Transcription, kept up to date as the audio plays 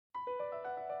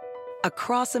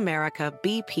Across America,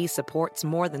 BP supports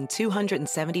more than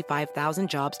 275,000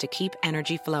 jobs to keep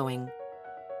energy flowing.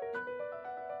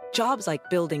 Jobs like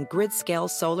building grid-scale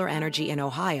solar energy in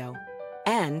Ohio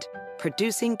and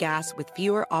producing gas with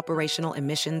fewer operational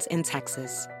emissions in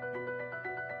Texas.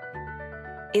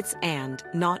 It's and,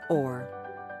 not or.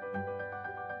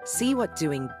 See what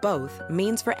doing both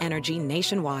means for energy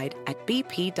nationwide at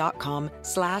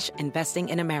bp.com/investing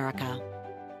in America.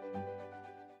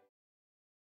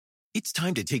 It's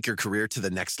time to take your career to the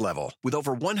next level. With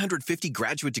over 150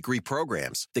 graduate degree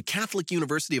programs, the Catholic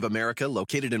University of America,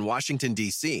 located in Washington,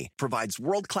 D.C., provides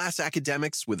world-class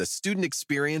academics with a student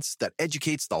experience that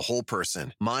educates the whole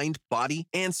person, mind, body,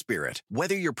 and spirit.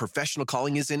 Whether your professional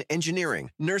calling is in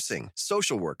engineering, nursing,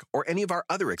 social work, or any of our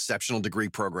other exceptional degree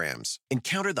programs,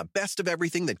 encounter the best of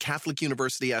everything that Catholic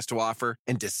University has to offer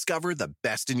and discover the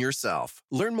best in yourself.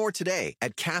 Learn more today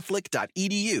at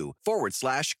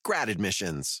catholic.edu/grad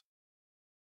admissions.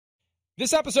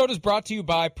 This episode is brought to you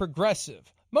by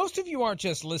Progressive. Most of you aren't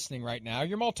just listening right now,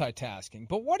 you're multitasking.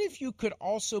 But what if you could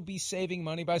also be saving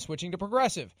money by switching to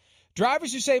Progressive?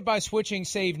 Drivers who save by switching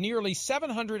save nearly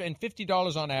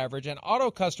 $750 on average, and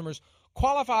auto customers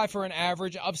qualify for an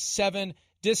average of 7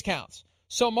 discounts.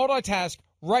 So multitask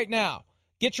right now.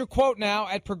 Get your quote now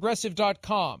at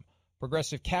Progressive.com.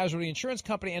 Progressive Casualty Insurance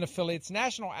Company and affiliates,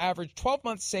 national average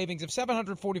 12-month savings of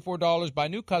 $744 by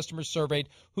new customers surveyed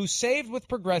who saved with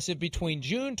Progressive between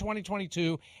June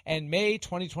 2022 and May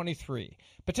 2023.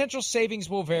 Potential savings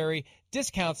will vary.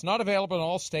 Discounts not available in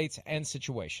all states and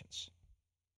situations.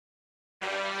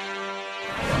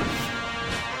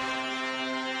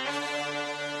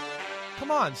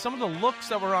 Come on, some of the looks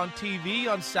that were on TV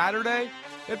on Saturday,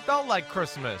 it felt like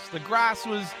Christmas. The grass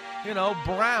was,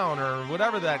 brown or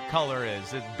whatever that color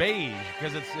is. It's beige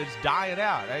because it's dying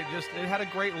out. It had a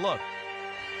great look.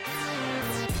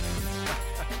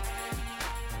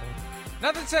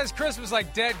 Nothing says Christmas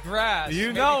like dead grass.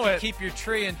 You know it. Keep your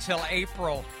tree until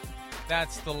April.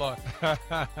 That's the look.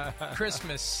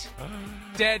 Christmas.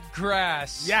 Dead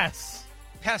grass. Yes.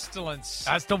 Pestilence.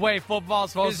 That's the way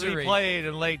football's supposed to Misery. be played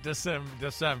in late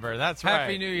December. That's right.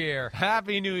 Happy New Year.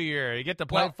 Happy New Year. You get to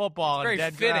play football on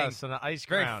dead grass and an ice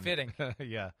ground. Very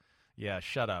fitting. Yeah,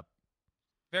 shut up.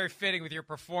 Very fitting with your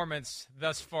performance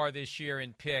thus far this year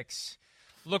in picks.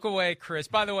 Look away, Chris.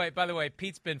 By the way,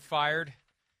 Pete's been fired.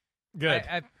 Good.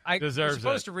 I Deserves was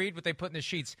supposed it. to read what they put in the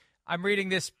sheets. I'm reading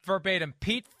this verbatim.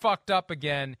 Pete fucked up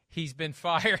again. He's been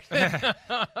fired.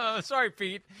 Sorry,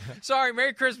 Pete. Sorry.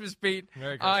 Merry Christmas, Pete.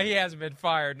 Merry Christmas. He hasn't been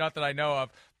fired, not that I know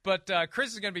of. But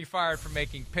Chris is going to be fired for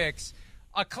making picks.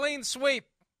 A clean sweep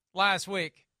last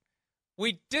week.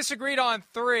 We disagreed on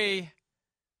 3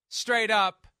 straight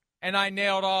up, and I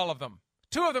nailed all of them.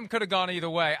 2 of them could have gone either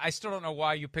way. I still don't know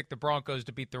why you picked the Broncos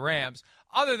to beat the Rams.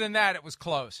 Other than that, it was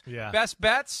close. Yeah. Best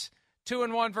bets?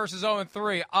 2-1 versus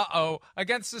 0-3.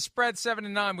 Against the spread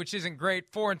 7-9, which isn't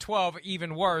great. 4-12,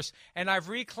 even worse. And I've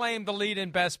reclaimed the lead in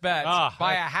best bets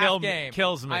by a half game.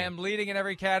 Kills me. I am leading in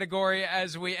every category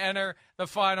as we enter the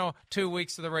final 2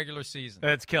 weeks of the regular season.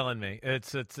 It's killing me.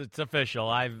 It's official.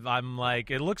 I'm like,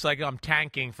 it looks like I'm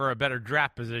tanking for a better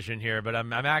draft position here, but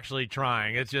I'm actually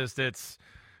trying.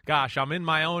 Gosh, I'm in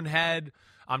my own head.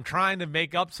 I'm trying to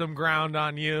make up some ground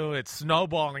on you. It's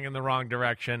snowballing in the wrong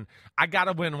direction. I got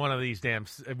to win one of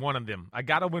them. I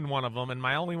got to win one of them, and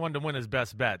my only one to win is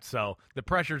best bet. So the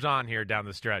pressure's on here down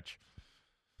the stretch.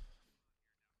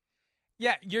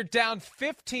 Yeah, you're down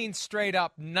 15 straight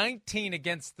up, 19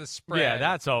 against the spread. Yeah,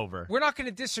 that's over. We're not going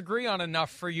to disagree on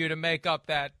enough for you to make up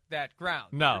that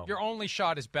ground. No. Your only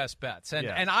shot is best bets. And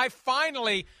Yes. and I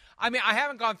finally, I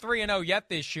haven't gone 3-0 yet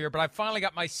this year, but I finally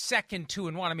got my second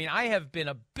 2-1. I have been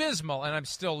abysmal, and I'm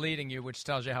still leading you, which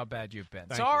tells you how bad you've been.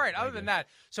 All right, other than that,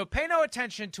 so pay no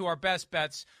attention to our best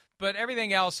bets. But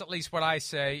everything else, at least what I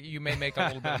say, you may make a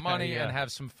little bit of money and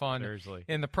have some fun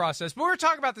in the process. But we were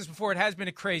talking about this before. It has been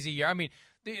a crazy year.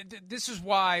 This is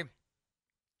why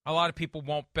a lot of people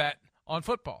won't bet on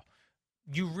football.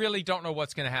 You really don't know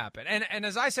what's going to happen. And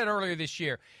as I said earlier this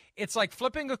year, it's like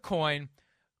flipping a coin,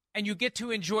 and you get to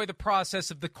enjoy the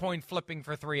process of the coin flipping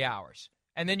for 3 hours.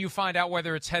 And then you find out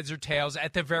whether it's heads or tails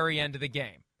at the very end of the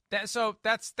game. That's the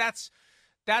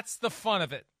fun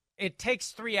of it. It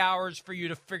takes 3 hours for you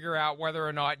to figure out whether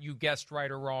or not you guessed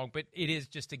right or wrong, but it is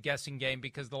just a guessing game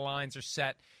because the lines are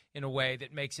set in a way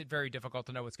that makes it very difficult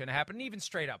to know what's going to happen. And even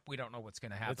straight up, we don't know what's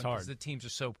going to happen because the teams are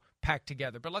so packed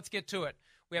together. But let's get to it.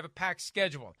 We have a packed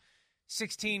schedule.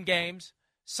 16 games,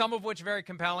 some of which very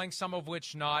compelling, some of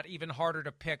which not. Even harder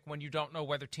to pick when you don't know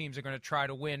whether teams are going to try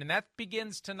to win. And that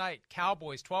begins tonight.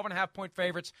 Cowboys, 12.5-point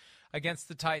favorites against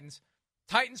the Titans.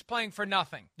 Titans playing for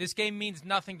nothing. This game means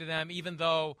nothing to them, even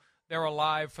though they're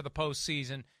alive for the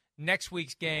postseason. Next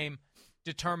week's game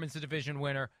determines the division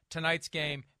winner. Tonight's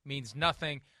game means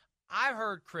nothing. I've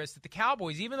heard, Chris, that the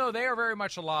Cowboys, even though they are very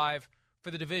much alive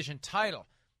for the division title,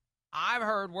 I've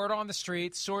heard word on the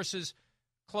street, sources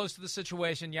close to the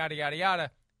situation, yada, yada,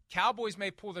 yada, Cowboys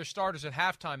may pull their starters at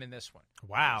halftime in this one.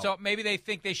 Wow. So maybe they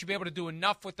think they should be able to do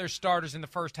enough with their starters in the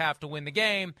first half to win the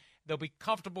game. They'll be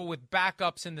comfortable with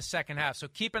backups in the second half. So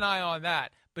keep an eye on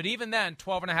that. But even then,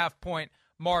 12.5-point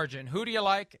margin. Who do you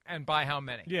like and by how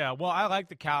many? Yeah, well, I like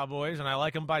the Cowboys, and I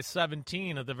like them by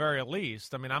 17 at the very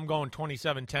least. I mean, I'm going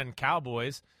 27-10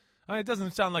 Cowboys. I mean, it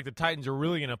doesn't sound like the Titans are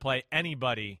really going to play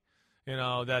anybody,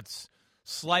 that's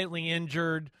slightly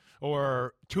injured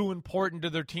or too important to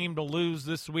their team to lose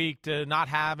this week to not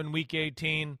have in Week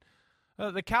 18.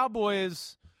 The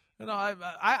Cowboys,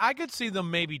 I could see them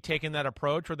maybe taking that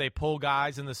approach where they pull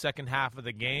guys in the second half of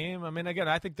the game. I mean, again,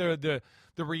 I think the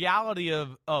reality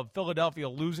of Philadelphia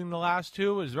losing the last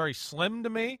two is very slim to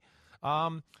me.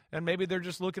 And maybe they're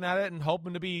just looking at it and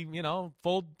hoping to be,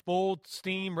 full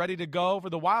steam, ready to go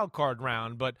for the wild card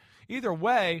round. But either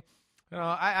way,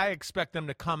 I expect them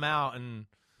to come out and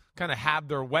kind of have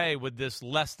their way with this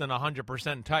less than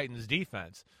 100% Titans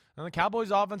defense. And the Cowboys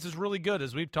offense is really good,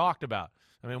 as we've talked about.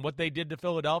 I mean, what they did to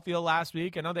Philadelphia last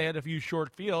week, I know they had a few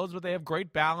short fields, but they have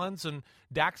great balance, and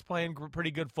Dak's playing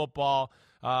pretty good football.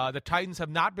 The Titans have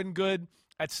not been good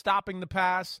at stopping the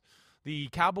pass. The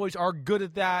Cowboys are good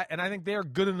at that, and I think they are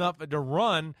good enough to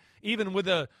run, even with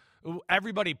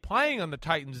everybody playing on the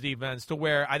Titans defense, to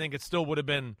where I think it still would have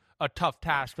been a tough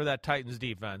task for that Titans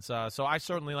defense. So I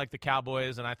certainly like the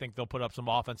Cowboys, and I think they'll put up some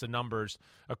offensive numbers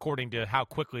according to how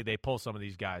quickly they pull some of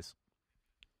these guys.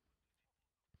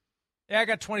 Yeah, I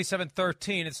got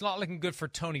 27-13. It's not looking good for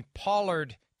Tony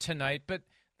Pollard tonight, but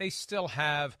they still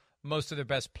have most of their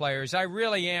best players. I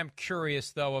really am curious,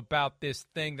 though, about this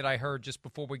thing that I heard just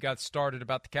before we got started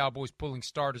about the Cowboys pulling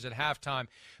starters at halftime,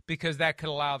 because that could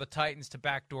allow the Titans to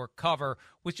backdoor cover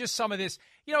with just some of this.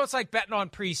 It's like betting on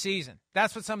preseason.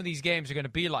 That's what some of these games are going to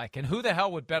be like. And who the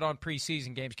hell would bet on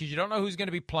preseason games? Because you don't know who's going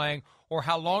to be playing or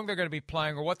how long they're going to be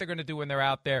playing or what they're going to do when they're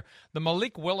out there. The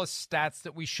Malik Willis stats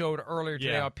that we showed earlier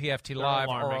today on PFT Live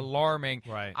are alarming.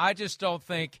 Right. I just don't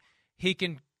think he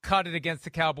can cut it against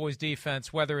the Cowboys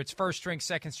defense, whether it's first string,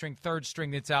 second string, third string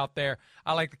that's out there.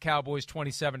 I like the Cowboys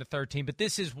 27-13, but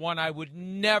this is one I would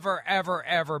never, ever,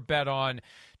 ever bet on.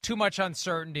 Too much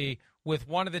uncertainty with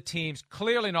one of the teams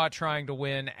clearly not trying to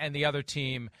win and the other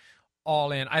team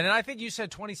all in. And I think you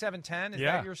said 27-10. Is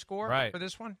that your score for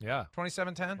this one? Yeah.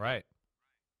 27-10? Right.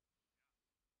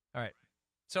 All right.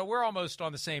 So we're almost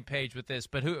on the same page with this,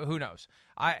 but who knows?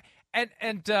 Look,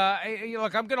 I'm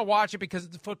going to watch it because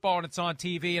it's football and it's on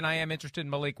TV, and I am interested in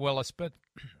Malik Willis. But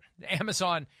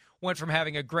Amazon went from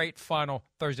having a great final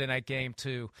Thursday night game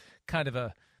to kind of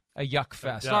a yuck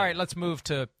fest. All right, let's move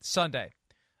to Sunday.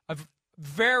 A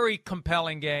very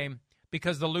compelling game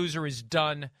because the loser is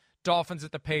done. Dolphins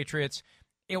at the Patriots.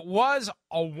 It was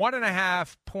a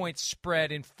 1.5-point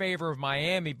spread in favor of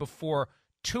Miami before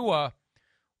Tua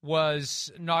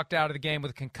was knocked out of the game with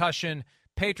a concussion.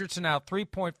 Patriots are now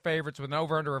 3-point favorites with an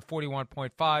over-under of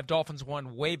 41.5. Dolphins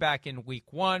won way back in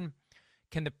week 1.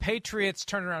 Can the Patriots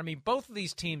turn it around? I mean, both of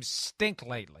these teams stink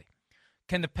lately.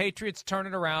 Can the Patriots turn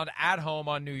it around at home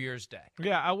on New Year's Day?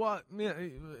 Yeah,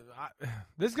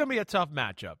 this is going to be a tough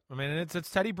matchup. I mean, it's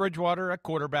Teddy Bridgewater at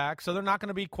quarterback, so they're not going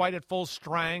to be quite at full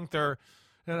strength. Or,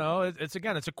 it's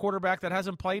a quarterback that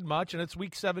hasn't played much, and it's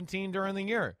week 17 during the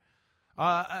year.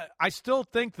 I still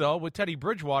think, though, with Teddy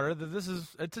Bridgewater, that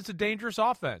it's a dangerous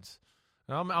offense.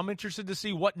 I'm interested to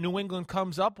see what New England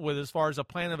comes up with as far as a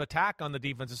plan of attack on the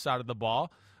defensive side of the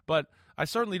ball. But I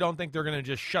certainly don't think they're going to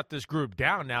just shut this group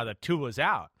down now that Tua's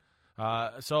out.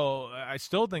 So I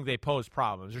still think they pose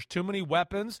problems. There's too many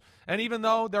weapons. And even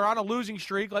though they're on a losing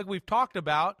streak like we've talked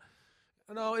about,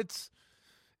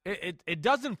 it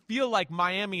doesn't feel like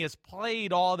Miami has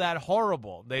played all that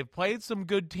horrible. They've played some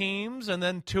good teams, and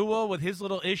then Tua with his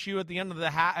little issue at the end of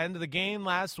the game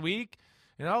last week,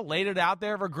 laid it out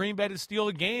there for Green Bay to steal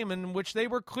a game in which they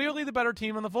were clearly the better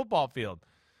team on the football field.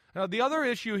 The other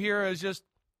issue here is just,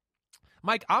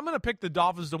 Mike, I'm going to pick the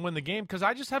Dolphins to win the game because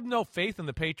I just have no faith in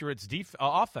the Patriots'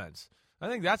 offense. I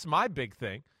think that's my big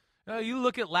thing. You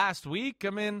look at last week, I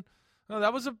mean,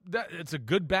 it's a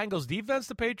good Bengals defense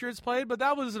the Patriots played, but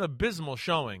that was an abysmal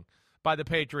showing by the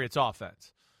Patriots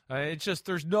offense. It's just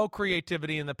there's no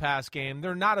creativity in the pass game.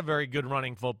 They're not a very good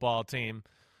running football team.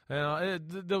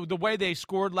 The way they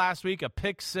scored last week, a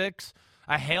pick six,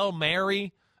 a Hail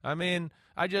Mary. I mean,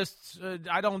 I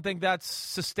don't think that's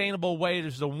sustainable way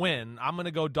to win. I'm going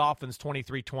to go Dolphins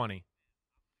 23-20.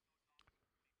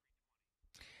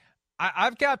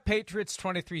 I've got Patriots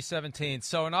 23-17,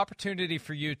 so an opportunity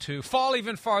for you to fall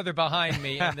even farther behind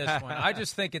me in this one. I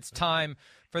just think it's time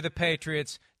for the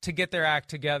Patriots to get their act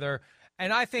together.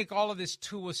 And I think all of this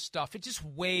Tua stuff, it just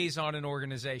weighs on an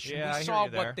organization. Yeah, we saw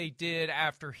what they did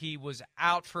after he was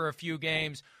out for a few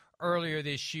games earlier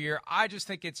this year. I just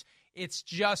think it's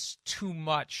just too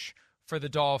much for the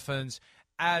Dolphins,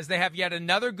 as they have yet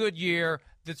another good year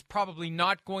that's probably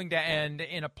not going to end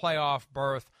in a playoff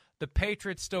berth. The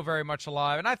Patriots still very much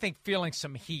alive, and I think feeling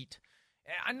some heat.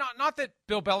 Not that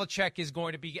Bill Belichick is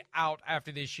going to be out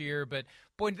after this year, but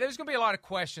boy, there's going to be a lot of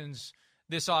questions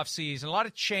this offseason, a lot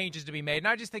of changes to be made. And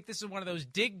I just think this is one of those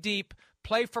dig deep,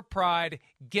 play for pride,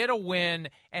 get a win,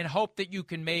 and hope that you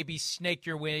can maybe snake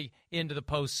your way into the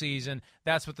postseason.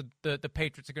 That's what the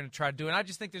Patriots are going to try to do. And I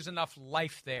just think there's enough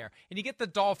life there. And you get the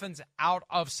Dolphins out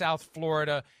of South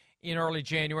Florida in early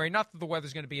January. Not that the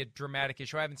weather's going to be a dramatic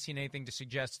issue. I haven't seen anything to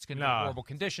suggest it's going to be horrible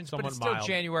conditions, but it's still mild.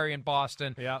 January in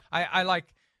Boston. Yeah. I like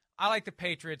the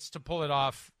Patriots to pull it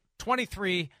off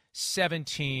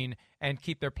 23-17 and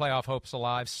keep their playoff hopes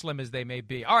alive, slim as they may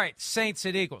be. All right, Saints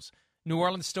at Eagles. New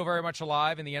Orleans still very much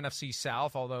alive in the NFC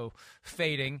South, although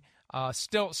fading.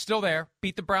 Still there.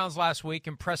 Beat the Browns last week.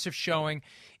 Impressive showing.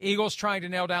 Eagles trying to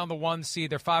nail down the 1 seed.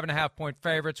 They're 5.5-point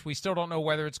favorites. We still don't know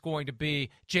whether it's going to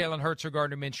be Jalen Hurts or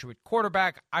Gardner Minshew at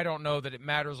quarterback. I don't know that it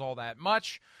matters all that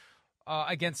much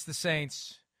against the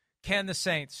Saints. Can the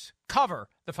Saints cover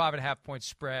the 5.5-point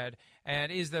spread?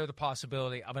 And is there the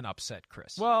possibility of an upset,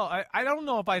 Chris? Well, I don't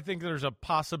know if I think there's a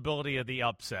possibility of the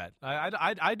upset.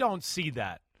 I don't see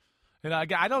that. And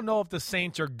I don't know if the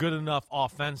Saints are good enough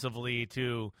offensively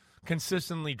to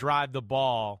consistently drive the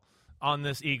ball on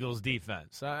this Eagles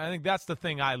defense. I think that's the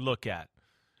thing I look at.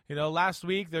 Last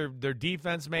week their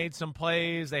defense made some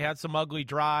plays. They had some ugly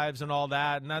drives and all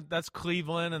that, and that's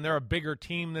Cleveland, and they're a bigger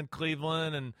team than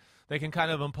Cleveland, and they can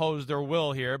kind of impose their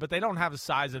will here, but they don't have a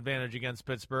size advantage against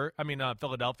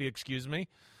Philadelphia, excuse me.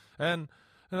 And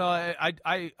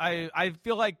I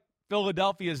feel like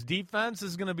Philadelphia's defense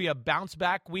is going to be a bounce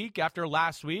back week after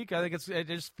last week. I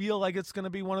just feel like it's going to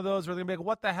be one of those where they're going to be like,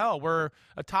 what the hell? We're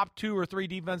a top 2 or 3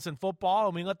 defense in football,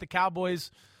 and we let the Cowboys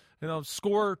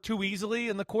score too easily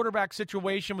in the quarterback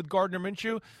situation with Gardner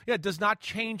Minshew. Yeah, it does not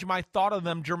change my thought of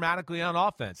them dramatically on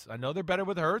offense. I know they're better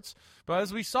with Hurts, but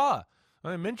as we saw,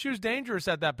 Minshew's dangerous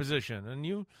at that position, and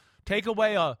you take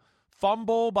away a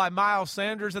fumble by Miles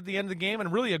Sanders at the end of the game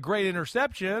and really a great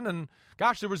interception, and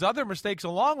gosh, there was other mistakes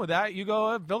along with that. You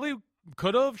go, Philly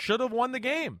should have won the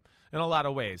game in a lot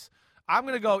of ways. I'm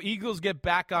going to go Eagles get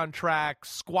back on track,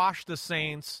 squash the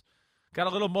Saints, got a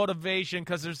little motivation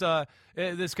because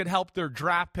this could help their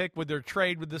draft pick with their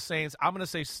trade with the Saints. I'm going to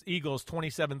say Eagles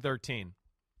 27-13.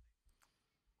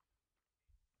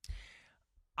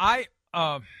 I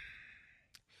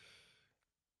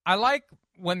like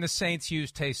when the Saints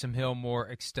use Taysom Hill more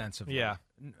extensively. Yeah.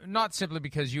 Not simply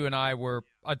because you and I were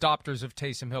adopters of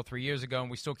Taysom Hill 3 years ago,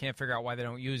 and we still can't figure out why they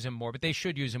don't use him more, but they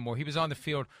should use him more. He was on the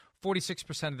field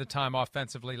 46% of the time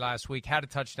offensively last week, had a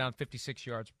touchdown, 56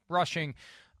 yards rushing.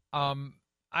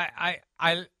 I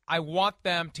want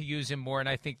them to use him more, and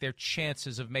I think their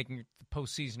chances of making the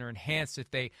postseason are enhanced if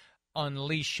they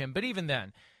unleash him. But even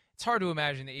then, it's hard to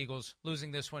imagine the Eagles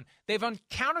losing this one. They've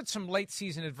encountered some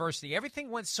late-season adversity. Everything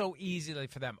went so easily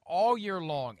for them all year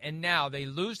long, and now they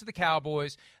lose to the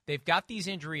Cowboys. They've got these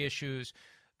injury issues.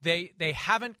 They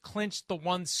haven't clinched the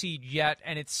 1 seed yet,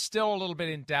 and it's still a little bit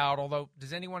in doubt, although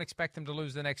does anyone expect them to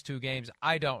lose the next 2 games?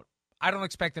 I don't. I don't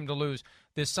expect them to lose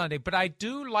this Sunday, but I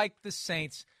do like the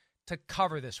Saints to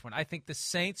cover this one. I think the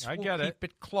Saints will keep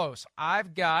it close.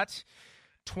 I've got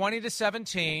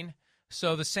 20-17.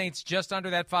 So the Saints just under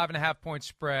that 5.5-point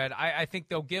spread. I think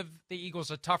they'll give the Eagles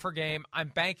a tougher game. I'm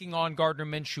banking on Gardner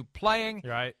Minshew playing.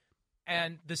 Right.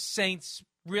 And the Saints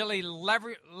really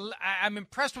I'm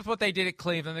impressed with what they did at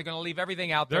Cleveland. They're going to leave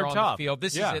everything out there on the field.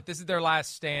 This is it. This is their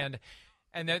last stand.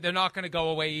 And they're not going to go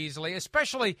away easily,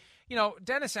 especially,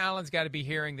 Dennis Allen's got to be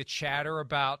hearing the chatter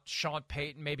about Sean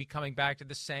Payton maybe coming back to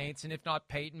the Saints. And if not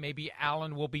Payton, maybe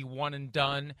Allen will be one and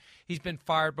done. He's been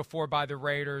fired before by the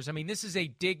Raiders. I mean, this is a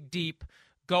dig deep,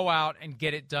 go out and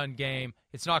get it done game.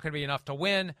 It's not going to be enough to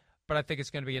win, but I think it's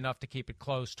going to be enough to keep it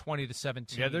close,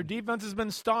 20-17. Yeah, their defense has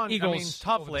been staunch.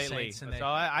 Tough lately. So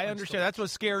I understand. That's what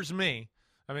scares me.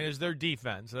 Is their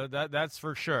defense. That's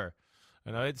for sure.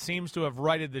 It seems to have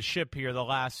righted the ship here the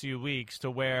last few weeks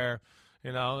to where,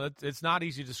 it's not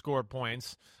easy to score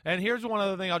points. And here's one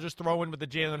other thing I'll just throw in with the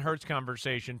Jalen Hurts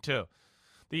conversation, too.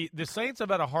 The Saints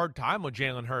have had a hard time with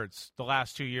Jalen Hurts the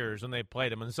last 2 years when they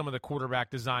played him and some of the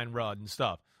quarterback design run and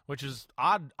stuff. which is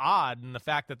odd in the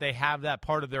fact that they have that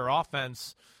part of their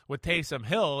offense with Taysom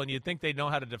Hill, and you'd think they'd know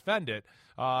how to defend it.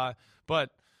 But,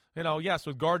 yes,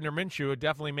 with Gardner Minshew, it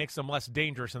definitely makes them less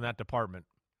dangerous in that department.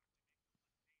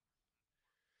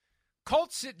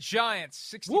 Colts at Giants,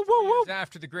 63 years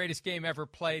after the greatest game ever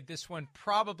played. This one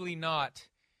probably not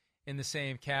in the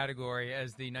same category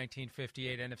as the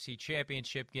 1958 NFC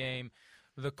Championship game.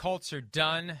 The Colts are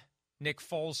done. Nick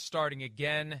Foles starting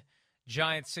again.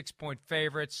 Giants 6-point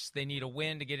favorites. They need a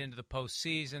win to get into the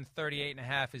postseason.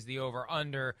 38.5 is the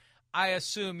over-under. I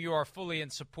assume you are fully in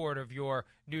support of your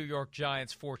New York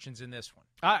Giants' fortunes in this one.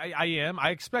 I am. I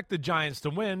expect the Giants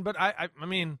to win, but I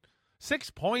mean,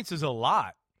 6 points is a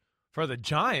lot for the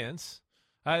Giants.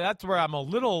 That's where I'm a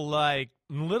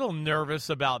little nervous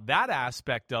about that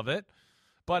aspect of it.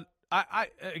 But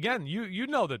again, you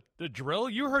know the drill.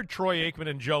 You heard Troy Aikman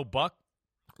and Joe Buck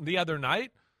the other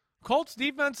night. Colts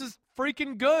defense is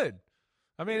freaking good.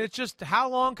 I mean, it's just how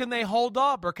long can they hold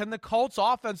up, or can the Colts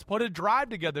offense put a drive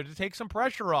together to take some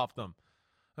pressure off them?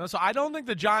 So I don't think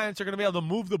the Giants are going to be able to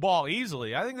move the ball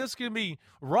easily. I think this is going to be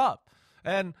rough.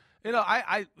 And,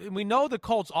 we know the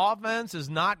Colts offense is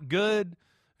not good.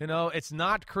 It's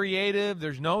not creative.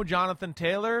 There's no Jonathan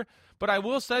Taylor. But I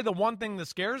will say the one thing that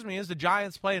scares me is the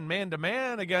Giants playing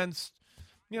man-to-man against,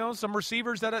 some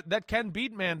receivers that can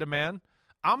beat man-to-man.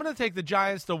 I'm going to take the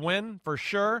Giants to win for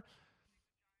sure.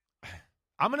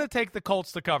 I'm going to take the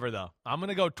Colts to cover, though. I'm going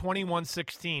to go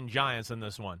 21-16 Giants in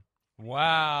this one.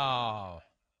 Wow.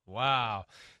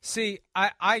 See,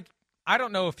 I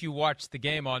don't know if you watched the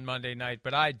game on Monday night,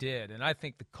 but I did, and I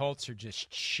think the Colts are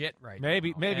just shit right now.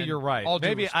 Maybe you're right.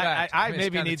 Maybe I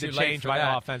maybe need to change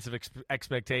my offensive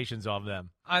expectations of them.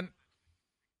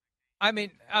 I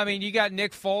mean, you got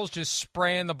Nick Foles just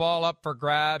spraying the ball up for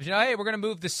grabs. Hey, we're going to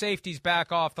move the safeties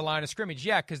back off the line of scrimmage.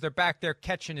 Yeah, because they're back there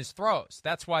catching his throws.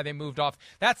 That's why they moved off.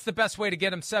 That's the best way to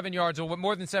get him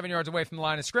more than 7 yards away from the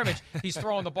line of scrimmage. He's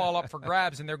throwing the ball up for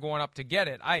grabs, and they're going up to get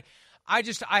it. I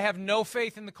have no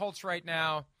faith in the Colts right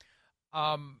now.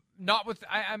 I'm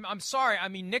sorry. I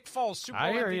mean, Nick Foles, Super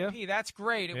Bowl MVP, that's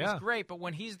great. It was great. But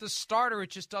when he's the starter, it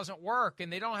just doesn't work.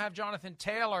 And they don't have Jonathan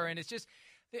Taylor. And it's just,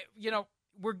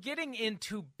 we're getting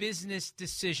into business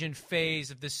decision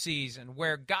phase of the season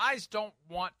where guys don't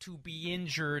want to be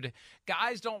injured.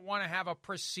 Guys don't want to have a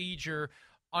procedure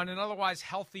on an otherwise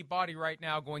healthy body right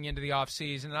now going into the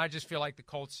offseason. And I just feel like the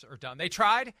Colts are done. They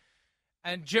tried.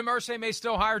 And Jim Irsay may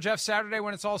still hire Jeff Saturday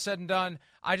when it's all said and done.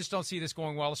 I just don't see this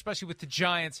going well, especially with the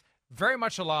Giants very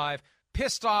much alive,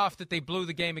 pissed off that they blew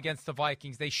the game against the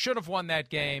Vikings. They should have won that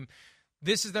game.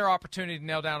 This is their opportunity to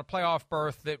nail down a playoff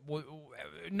berth that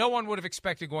no one would have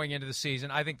expected going into the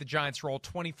season. I think the Giants roll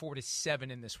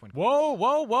 24-7 in this one.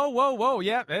 Whoa.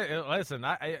 Yeah, listen,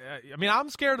 I mean,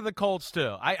 I'm scared of the Colts,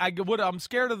 too. I'm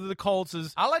scared of the Colts.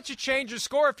 I'll let you change your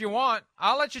score if you want.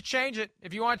 I'll let you change it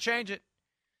if you want to change it.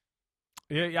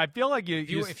 Yeah, I feel like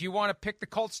if you want to pick the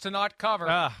Colts to not cover.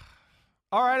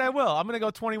 All right, I will. I'm going to go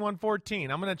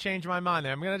 21-14. I'm going to change my mind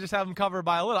there. I'm going to just have them cover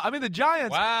by a little. I mean, the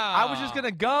Giants, wow. I was just going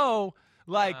to go,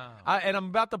 and I'm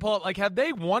about to pull up, have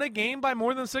they won a game by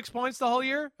more than 6 points the whole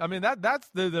year? I mean, that's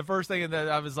the first thing that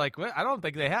I was like, I don't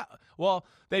think they have. Well,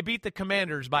 they beat the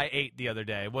Commanders by 8 the other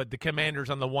day, with the Commanders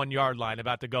on the 1-yard line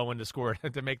about to go in to score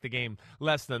to make the game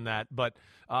less than that. But,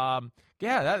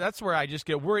 that's where I just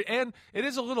get worried. And it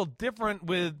is a little different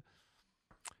with –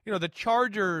 the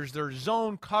Chargers, their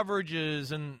zone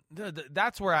coverages, and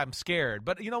that's where I'm scared.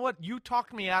 But you know what? You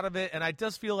talked me out of it, and I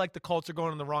just feel like the Colts are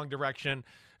going in the wrong direction,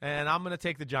 and I'm going to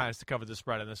take the Giants to cover the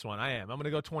spread in this one. I am. I'm going to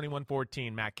go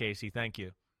 21-14, Matt Casey. Thank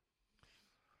you.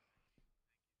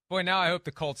 Boy, now I hope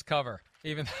the Colts cover.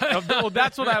 Well,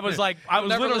 that's what I was like. I was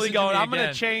literally going, I'm going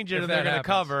to change it, and they're going to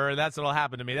cover, and that's what will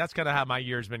happen to me. That's kind of how my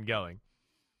year's been going.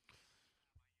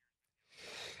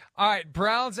 All right,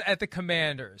 Browns at the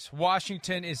Commanders.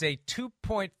 Washington is a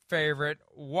 2-point favorite.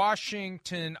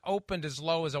 Washington opened as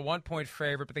low as a 1-point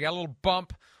favorite, but they got a little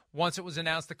bump once it was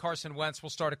announced that Carson Wentz will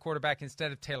start a quarterback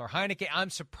instead of Taylor Heineke. I'm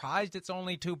surprised it's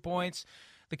only 2 points.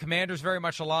 The Commanders very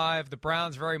much alive. The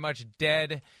Browns very much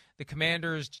dead. The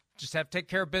Commanders just have to take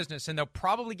care of business, and they'll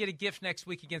probably get a gift next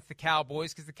week against the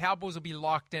Cowboys because the Cowboys will be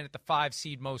locked in at the 5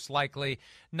 seed most likely.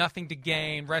 Nothing to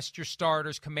gain. Rest your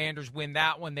starters. Commanders win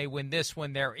that one. They win this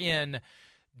one. They're in.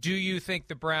 Do you think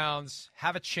the Browns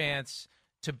have a chance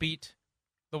to beat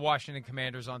the Washington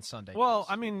Commanders on Sunday? Well,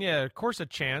 I mean, yeah, of course a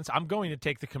chance. I'm going to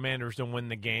take the Commanders to win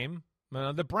the game.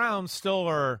 The Browns still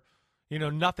are –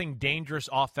 nothing dangerous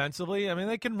offensively. I mean,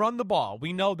 they can run the ball.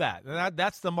 We know that.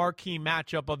 That's the marquee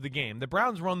matchup of the game. The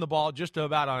Browns run the ball just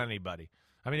about on anybody.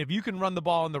 I mean, if you can run the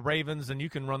ball on the Ravens, then you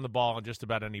can run the ball on just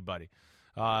about anybody.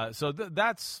 So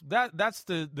that's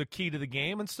the key to the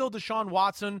game. And still Deshaun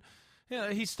Watson,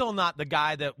 he's still not the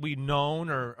guy that we've known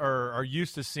or are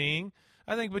used to seeing.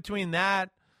 I think between that,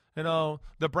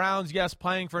 the Browns, yes,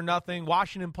 playing for nothing,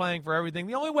 Washington playing for everything.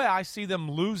 The only way I see them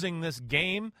losing this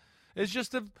game is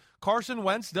just if Carson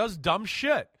Wentz does dumb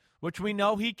shit, which we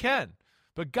know he can.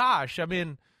 But gosh, I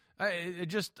mean,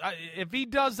 if he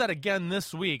does that again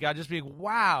this week, I'd just be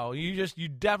wow, you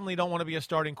definitely don't want to be a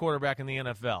starting quarterback in the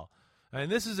NFL.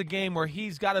 And this is a game where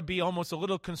he's got to be almost a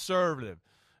little conservative,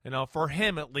 for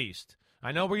him at least.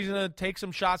 I know he's going to take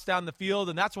some shots down the field,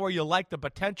 and that's where you like the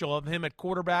potential of him at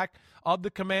quarterback of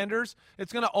the Commanders.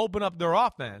 It's going to open up their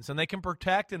offense, and they can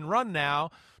protect and run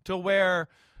now to where,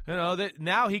 that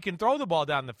now he can throw the ball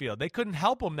down the field. They couldn't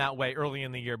help him that way early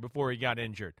in the year before he got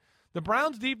injured. The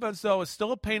Browns' defense, though, is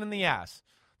still a pain in the ass.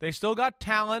 They still got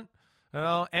talent,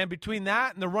 and between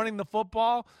that and the running the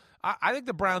football, I think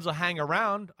the Browns will hang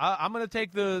around. I'm going to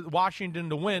take the Washington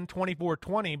to win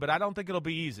 24-20, but I don't think it'll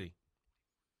be easy.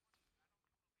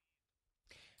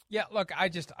 Yeah, look,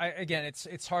 again,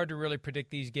 it's hard to really predict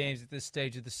these games at this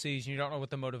stage of the season. You don't know what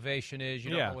the motivation is.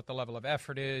 You don't know what the level of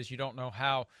effort is. You don't know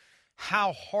how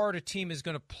hard a team is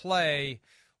going to play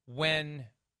when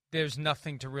there's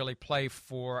nothing to really play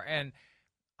for. And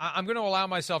I'm going to allow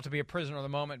myself to be a prisoner of the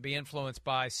moment and be influenced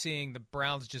by seeing the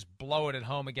Browns just blow it at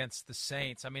home against the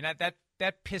Saints. I mean,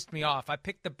 that pissed me off. I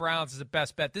picked the Browns as the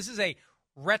best bet. This is a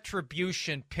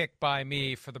retribution pick by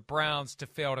me for the Browns to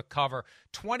fail to cover.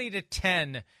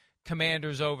 20-10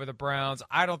 Commanders over the Browns.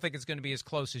 I don't think it's going to be as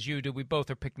close as you do. We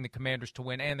both are picking the Commanders to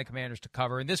win and the Commanders to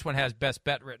cover. And this one has best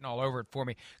bet written all over it for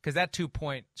me because that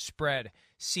 2-point spread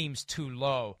seems too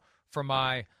low for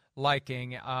my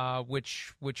liking,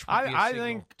 which would be a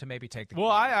signal to maybe take the.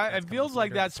 Well, it feels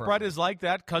like that spread is like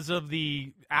that because of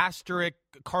the asterisk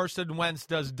Carson Wentz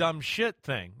does dumb shit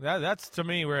thing. That's to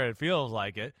me where it feels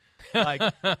like it. Like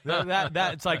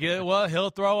that it's like, well, he'll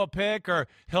throw a pick or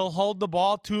he'll hold the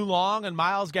ball too long, and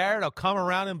Myles Garrett will come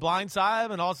around and blindside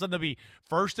him, and all of a sudden it'll be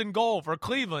first and goal for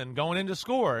Cleveland going in to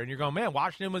score, and you're going, man,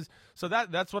 Washington was so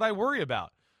that's what I worry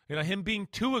about. Him being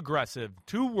too aggressive,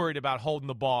 too worried about holding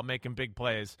the ball, making big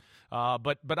plays.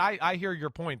 But I hear your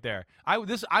point there. I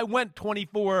went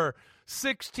 24-16,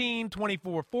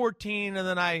 24-14, and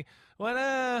then I went,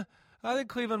 I think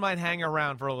Cleveland might hang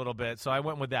around for a little bit, so I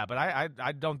went with that. But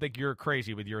I don't think you're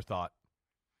crazy with your thought.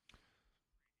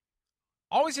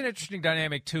 Always an interesting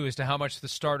dynamic, too, as to how much the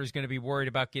starter is going to be worried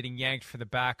about getting yanked for the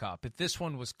backup. If this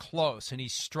one was close and he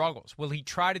struggles, will he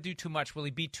try to do too much? Will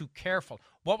he be too careful?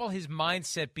 What will his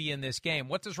mindset be in this game?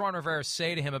 What does Ron Rivera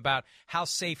say to him about how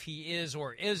safe he is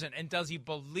or isn't, and does he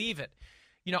believe it?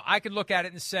 I could look at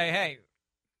it and say, hey,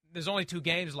 there's only 2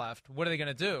 games left. What are they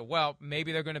going to do? Well,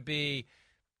 maybe they're going to be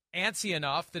antsy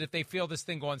enough that if they feel this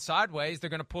thing going sideways, they're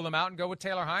going to pull him out and go with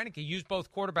Taylor Heineke. Use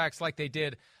both quarterbacks like they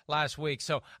did last week.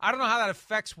 So I don't know how that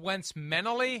affects Wentz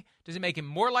mentally. Does it make him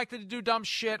more likely to do dumb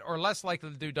shit or less likely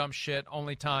to do dumb shit?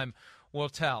 Only time will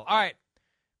tell. All right,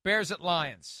 Bears at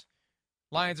Lions.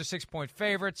 Lions are 6-point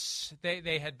favorites.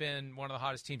 They had been one of the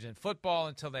hottest teams in football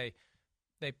until they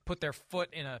put their foot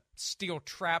in a steel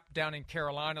trap down in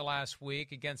Carolina last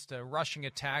week against a rushing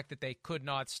attack that they could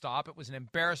not stop. It was an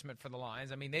embarrassment for the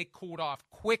Lions. I mean, they cooled off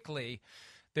quickly.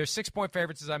 They're 6-point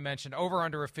favorites, as I mentioned, over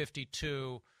under a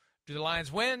 52. Do the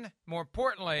Lions win? More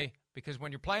importantly, because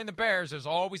when you're playing the Bears, there's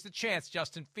always the chance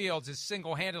Justin Fields is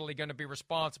single-handedly going to be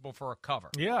responsible for a cover.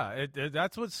 Yeah,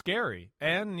 that's what's scary.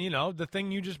 And, the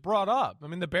thing you just brought up. I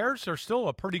mean, the Bears are still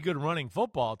a pretty good running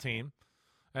football team.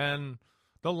 And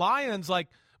the Lions, like,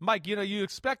 Mike, you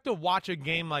expect to watch a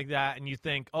game like that and you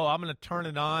think, oh, I'm going to turn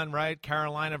it on, right?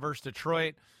 Carolina versus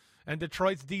Detroit. And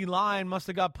Detroit's D-line must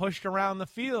have got pushed around the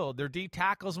field. Their D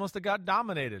tackles must have got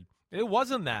dominated. It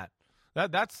wasn't that.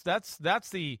 That's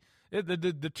the 2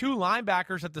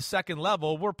 linebackers at the second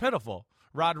level were pitiful.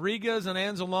 Rodriguez and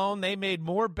Anzalone, they made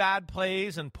more bad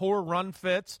plays and poor run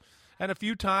fits. And a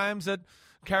few times that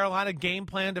Carolina game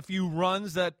planned a few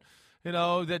runs that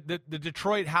the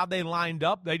Detroit, how they lined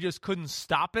up, they just couldn't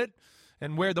stop it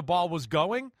and where the ball was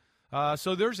going.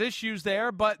 So there's issues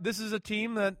there, but this is a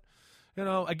team that,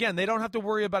 again, they don't have to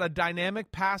worry about a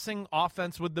dynamic passing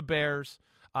offense with the Bears.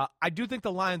 I do think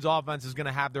the Lions offense is going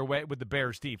to have their way with the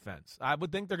Bears defense. I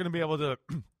would think they're going to be able to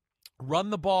run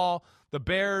the ball. The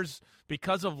Bears,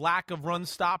 because of lack of run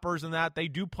stoppers and that, they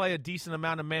do play a decent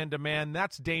amount of man-to-man.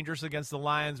 That's dangerous against the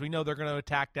Lions. We know they're going to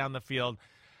attack down the field.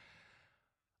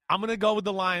 I'm going to go with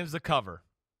the Lions to cover.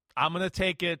 I'm going to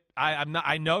take it.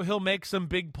 I know he'll make some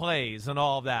big plays and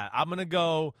all of that. I'm going to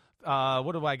go,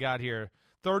 what do I got here?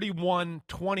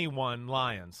 31-21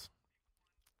 Lions.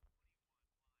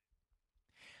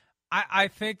 I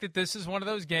think that this is one of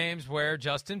those games where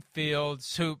Justin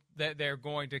Fields, who they're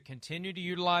going to continue to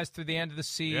utilize through the end of the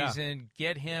season,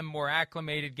 get him more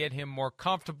acclimated, get him more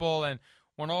comfortable, and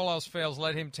when all else fails,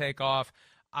 let him take off.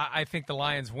 I think the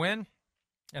Lions win,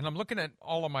 and I'm looking at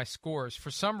all of my scores.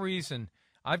 For some reason,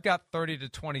 I've got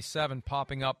 30-27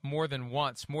 popping up more than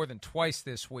once, more than twice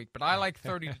this week, but I like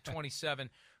 30-27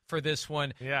 for this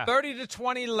one. Yeah.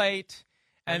 30-20 late.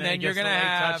 And then you're going to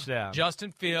have touchdown.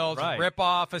 Justin Fields rip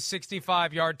off a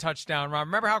 65-yard touchdown run.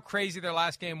 Remember how crazy their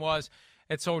last game was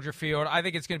at Soldier Field? I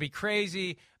think it's going to be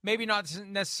crazy. Maybe not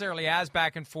necessarily as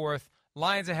back and forth.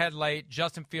 Lions ahead late.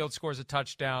 Justin Fields scores a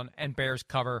touchdown, and Bears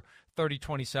cover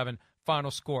 30-27 final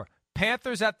score.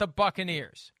 Panthers at the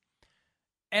Buccaneers.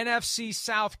 NFC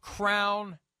South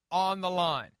crown on the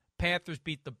line. Panthers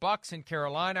beat the Bucs in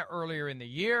Carolina earlier in the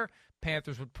year.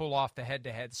 Panthers would pull off the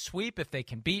head-to-head sweep if they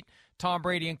can beat Tom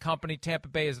Brady and company. Tampa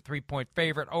Bay is a 3-point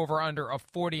favorite, over-under of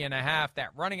 40.5. That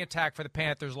running attack for the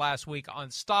Panthers last week,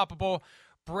 unstoppable.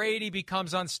 Brady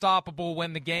becomes unstoppable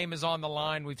when the game is on the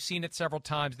line. We've seen it several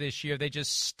times this year. They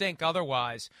just stink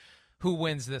otherwise. Who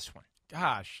wins this one?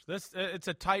 Gosh, it's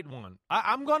a tight one.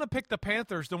 I'm going to pick the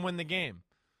Panthers to win the game.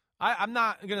 I'm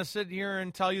not going to sit here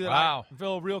and tell you that I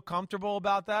feel real comfortable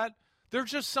about that. There's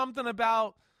just something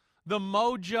about the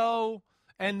mojo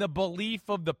and the belief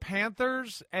of the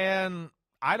Panthers, and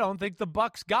I don't think the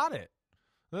Bucs got it.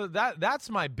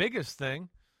 That's my biggest thing.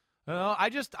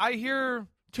 I hear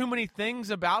too many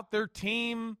things about their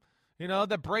team,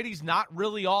 that Brady's not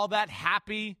really all that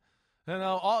happy.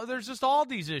 There's just all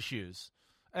these issues.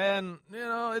 And,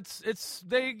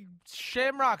 they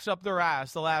shamrocks up their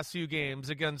ass the last few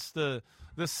games against the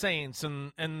Saints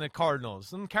and the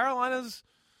Cardinals. And Carolina's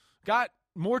got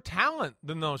more talent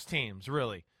than those teams,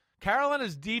 really.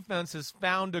 Carolina's defense has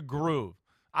found a groove.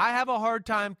 I have a hard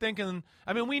time thinking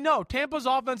 – we know Tampa's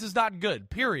offense is not good,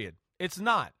 period. It's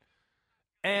not.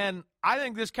 And I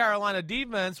think this Carolina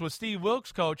defense with Steve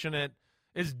Wilkes coaching it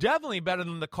is definitely better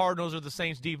than the Cardinals or the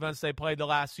Saints defense they played the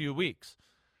last few weeks.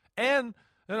 And,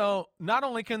 not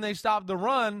only can they stop the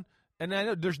run, and I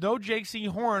know there's no J.C.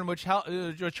 Horn, which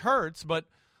hurts, but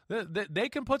they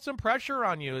can put some pressure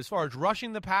on you as far as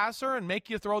rushing the passer and make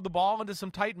you throw the ball into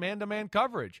some tight man-to-man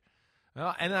coverage.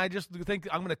 And I just think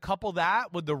I'm going to couple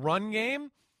that with the run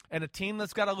game and a team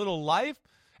that's got a little life.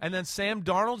 And then Sam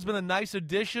Darnold's been a nice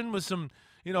addition with some,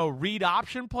 read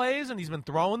option plays, and he's been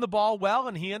throwing the ball well,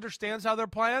 and he understands how they're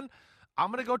playing.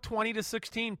 I'm going to go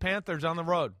 20-16 Panthers on the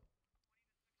road.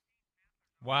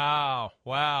 Wow.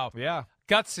 Yeah.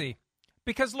 Gutsy.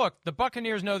 Because, look, the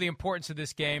Buccaneers know the importance of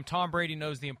this game. Tom Brady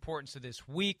knows the importance of this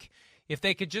week. If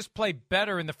they could just play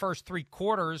better in the first three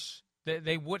quarters,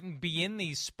 they wouldn't be in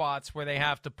these spots where they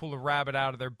have to pull a rabbit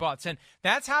out of their butts. And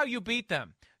that's how you beat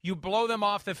them. You blow them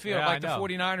off the field like the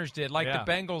 49ers did, like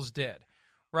the Bengals did,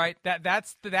 right?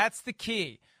 That's the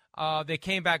key. They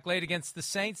came back late against the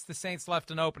Saints. The Saints left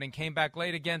an opening. Came back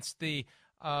late against the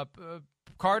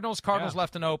Cardinals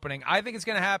left an opening. I think it's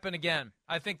going to happen again.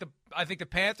 I think the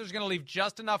Panthers are going to leave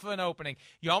just enough of an opening.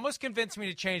 You almost convinced me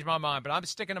to change my mind, but I'm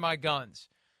sticking to my guns.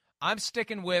 I'm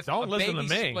sticking with a baby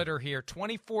splitter here,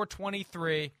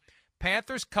 24-23.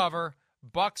 Panthers cover,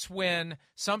 Bucs win,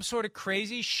 some sort of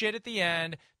crazy shit at the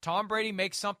end. Tom Brady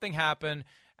makes something happen,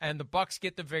 and the Bucs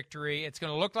get the victory. It's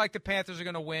going to look like the Panthers are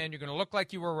going to win. You're going to look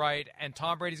like you were right, and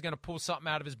Tom Brady's going to pull something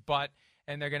out of his butt,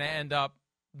 and they're going to end up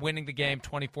winning the game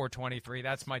 24-23.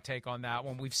 That's my take on that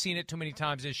one. We've seen it too many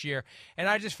times this year, and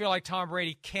I just feel like Tom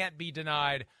Brady can't be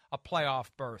denied a playoff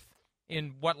berth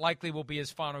in what likely will be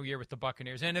his final year with the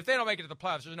Buccaneers. And if they don't make it to the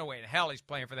playoffs, there's no way in hell he's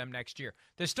playing for them next year.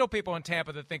 There's still people in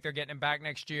Tampa that think they're getting him back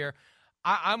next year.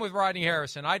 I'm with Rodney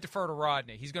Harrison. I defer to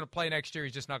Rodney. He's going to play next year.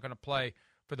 He's just not going to play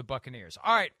for the Buccaneers.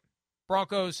 All right,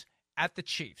 Broncos at the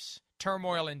Chiefs.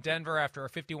 Turmoil in Denver after a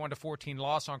 51-14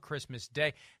 loss on Christmas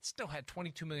Day. Still had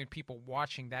 22 million people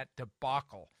watching that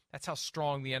debacle. That's how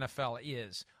strong the NFL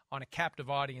is on a captive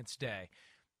audience day.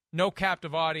 No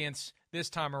captive audience this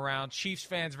time around. Chiefs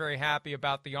fans very happy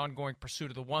about the ongoing pursuit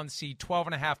of the 1 seed.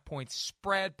 12.5-point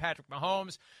spread. Patrick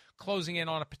Mahomes closing in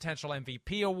on a potential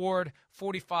MVP award.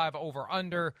 45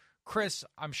 over-under. Chris,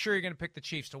 I'm sure you're going to pick the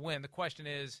Chiefs to win. The question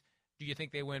is, do you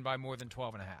think they win by more than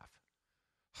 12.5?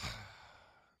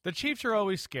 The Chiefs are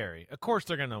always scary. Of course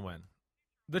they're going to win.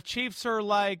 The Chiefs are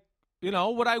like,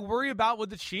 what I worry about with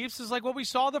the Chiefs is like what we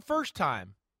saw the first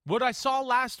time. What I saw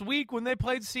last week when they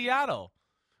played Seattle,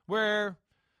 where,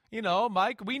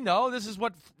 Mike, we know this is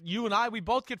what you and I, we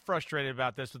both get frustrated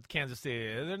about this with Kansas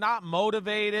City. They're not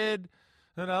motivated.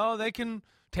 They can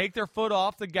take their foot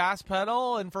off the gas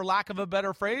pedal, and for lack of a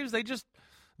better phrase,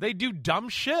 they do dumb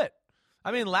shit.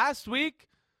 Last week,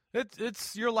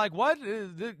 It's you're like, what?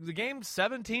 The game's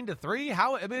 17-3?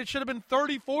 How? I mean, it should have been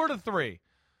 34-3.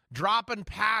 Dropping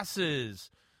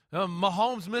passes.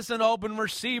 Mahomes missing open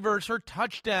receivers for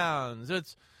touchdowns.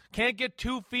 It's can't get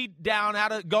 2 feet down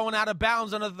going out of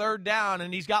bounds on a third down,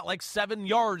 and he's got like 7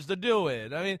 yards to do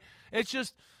it. I mean, it's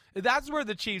just that's where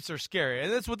the Chiefs are scary,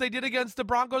 and that's what they did against the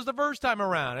Broncos the first time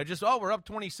around. We're up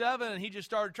 27, and he just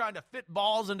started trying to fit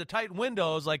balls into tight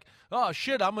windows. Like, oh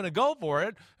shit, I'm going to go for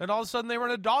it, and all of a sudden they were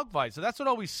in a dogfight. So that's what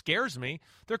always scares me.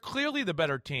 They're clearly the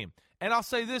better team, and I'll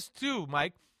say this too,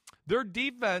 Mike. Their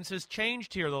defense has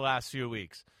changed here the last few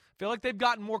weeks. I feel like they've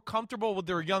gotten more comfortable with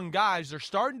their young guys. They're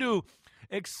starting to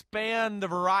expand the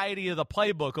variety of the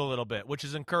playbook a little bit, which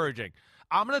is encouraging.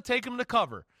 I'm going to take them to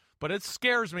cover, but it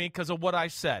scares me because of what I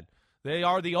said. They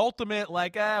are the ultimate,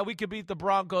 we could beat the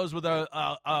Broncos with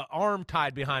a arm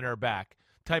tied behind our back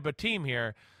type of team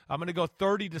here. I'm going to go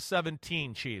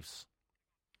 30-17 Chiefs.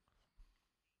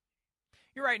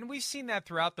 You're right, and we've seen that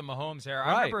throughout the Mahomes era. Right.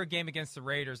 I remember a game against the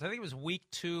Raiders. I think it was week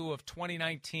 2 of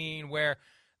 2019 where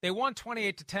they won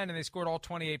 28-10 and they scored all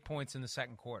 28 points in the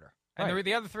second quarter. And Right.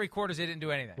 the other 3 quarters they didn't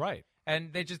do anything. Right.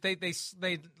 And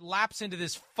they lapse into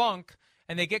this funk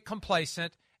and they get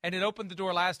complacent, and it opened the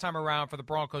door last time around for the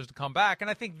Broncos to come back. And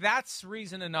I think that's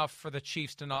reason enough for the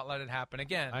Chiefs to not let it happen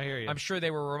again. I hear you. I'm sure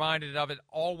they were reminded of it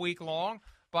all week long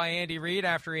by Andy Reid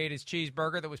after he ate his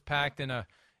cheeseburger that was packed in a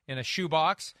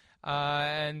shoebox. He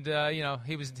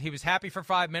was happy for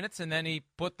 5 minutes, and then he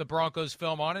put the Broncos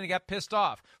film on and he got pissed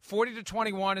off.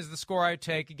 40-21 is the score I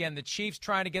take. Again, the Chiefs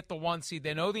trying to get the 1 seed.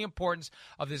 They know the importance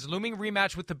of this looming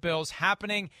rematch with the Bills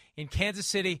happening in Kansas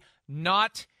City,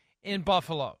 not in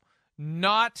Buffalo,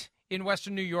 not in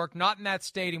Western New York, not in that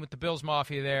stadium with the Bills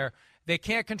Mafia there. They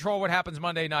can't control what happens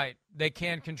Monday night. They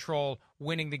can control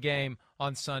winning the game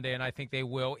on Sunday, and I think they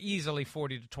will easily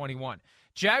 40-21.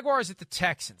 Jaguars at the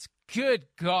Texans. Good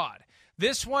God.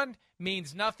 This one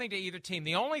means nothing to either team.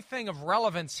 The only thing of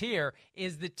relevance here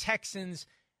is the Texans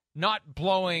not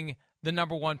blowing the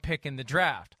number 1 pick in the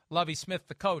draft. Lovie Smith,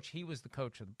 the coach, he was the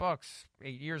coach of the Bucs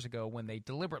 8 years ago when they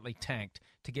deliberately tanked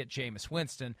to get Jameis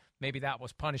Winston. Maybe that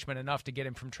was punishment enough to get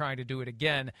him from trying to do it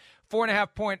again.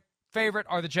 4.5-point favorite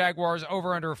are the Jaguars,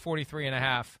 over under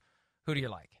 43.5. Who do you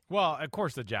like? Well, of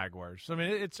course, the Jaguars. I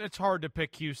mean, it's hard to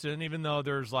pick Houston, even though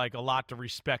there's like a lot to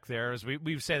respect there. As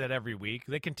we say that every week,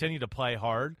 they continue to play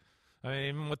hard. I mean,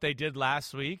 even what they did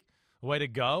last week, way to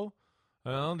go.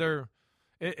 They're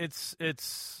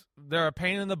a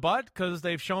pain in the butt because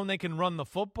they've shown they can run the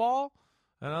football.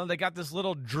 They got this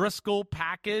little Driscoll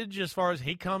package as far as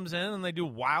he comes in, and they do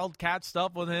wildcat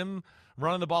stuff with him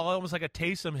running the ball, almost like a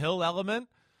Taysom Hill element.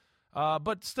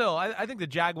 But still, I think the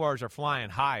Jaguars are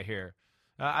flying high here.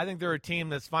 I think they're a team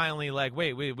that's finally like,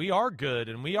 wait, we are good,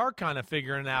 and we are kind of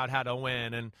figuring out how to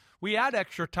win, and we had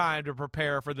extra time to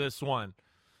prepare for this one.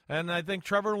 And I think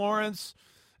Trevor Lawrence,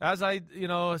 as I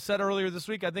said earlier this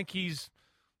week, I think he's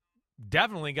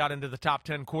definitely got into the top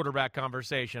 10 quarterback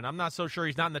conversation. I'm not so sure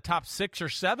he's not in the top 6 or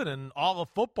 7 in all of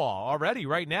football already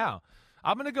right now.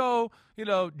 I'm going to go,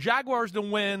 Jaguars to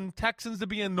win, Texans to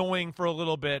be annoying for a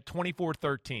little bit,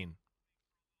 24-13.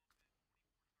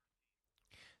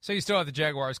 So you still have the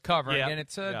Jaguars covering, Yeah. and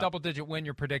it's a double-digit win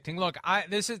you're predicting. Look,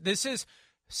 this is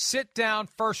sit-down,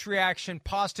 first reaction,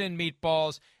 pasta and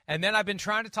meatballs, and then I've been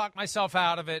trying to talk myself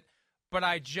out of it, but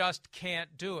I just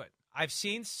can't do it. I've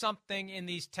seen something in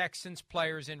these Texans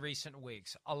players in recent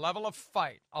weeks, a level of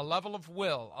fight, a level of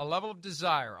will, a level of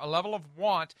desire, a level of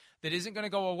want that isn't going to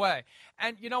go away.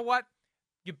 And you know what?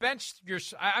 You bench your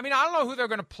 – I mean, I don't know who they're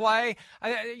going to play.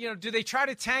 Do they try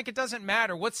to tank? It doesn't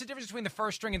matter. What's the difference between the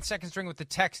first string and second string with the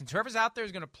Texans? Whoever's out there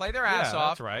is going to play their ass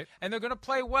off. That's right. And they're going to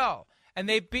play well. And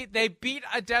they beat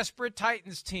a desperate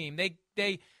Titans team.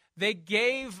 They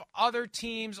gave other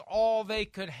teams all they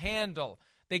could handle.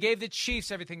 They gave the Chiefs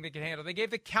everything they could handle. They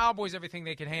gave the Cowboys everything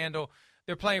they could handle.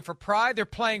 They're playing for pride. They're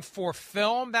playing for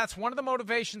film. That's one of the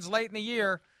motivations late in the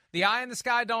year. The eye in the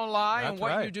sky don't lie, That's and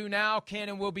what right. you do now can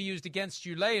and will be used against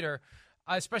you later,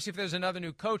 especially if there's another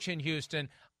new coach in Houston.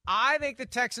 I think the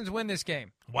Texans win this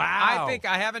game. Wow.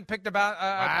 I haven't picked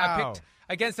I picked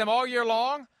against them all year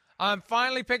long. I'm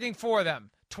finally picking for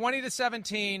them.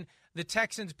 20-17, the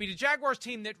Texans beat a Jaguars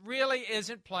team that really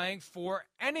isn't playing for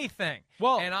anything.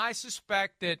 And I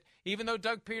suspect that even though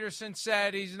Doug Peterson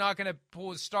said he's not going to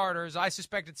pull his starters, I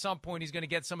suspect at some point he's going to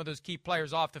get some of those key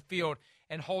players off the field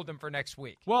and hold them for next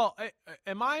week. Well,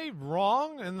 am I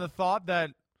wrong in the thought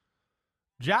that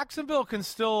Jacksonville can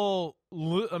still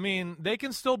they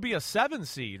can still be a 7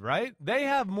 seed, right? They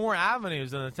have more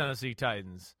avenues than the Tennessee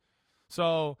Titans.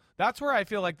 So that's where I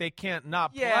feel like they can't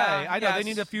not play. I know they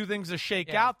need a few things to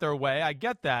shake out their way. I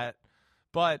get that.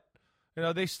 But,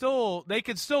 they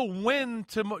could still win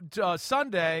to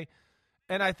Sunday,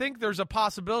 and I think there's a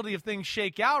possibility if things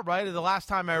shake out right. The last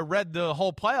time I read the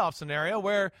whole playoff scenario,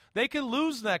 where they could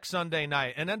lose next Sunday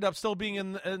night and end up still being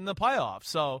in the playoffs.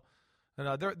 So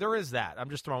there is that. I'm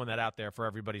just throwing that out there for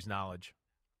everybody's knowledge.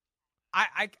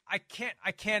 I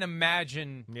can't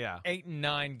imagine 8 and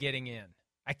 9 getting in.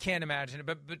 I can't imagine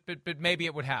it, but maybe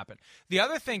it would happen. The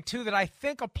other thing, too, that I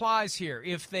think applies here,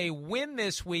 if they win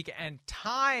this week and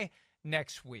tie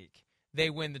next week, they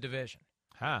win the division.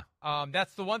 Huh.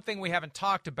 That's the one thing we haven't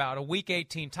talked about, a Week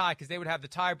 18 tie, because they would have the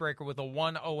tiebreaker with a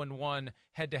 1-0-1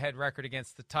 head-to-head record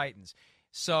against the Titans.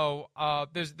 So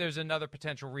there's another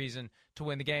potential reason to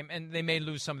win the game, and they may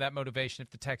lose some of that motivation if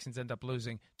the Texans end up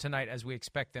losing tonight, as we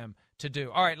expect them to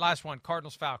do. All right, last one,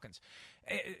 Cardinals-Falcons.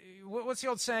 What's the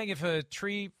old saying? If a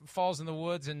tree falls in the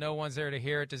woods and no one's there to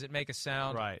hear it, does it make a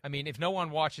sound? Right. I mean, if no one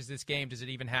watches this game, does it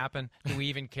even happen? Do we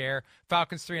even care?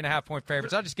 Falcons 3.5-point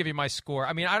favorites. I'll just give you my score.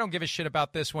 I mean, I don't give a shit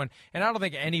about this one, and I don't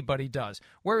think anybody does.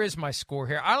 Where is my score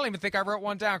here? I don't even think I wrote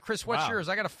one down. Chris, what's yours?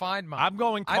 I got to find mine. I'm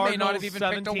going Cardinals. I may not have even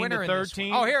picked a winner in this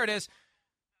one. Oh, here it is.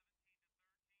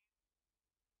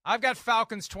 I've got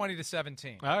Falcons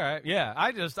 20-17. All right,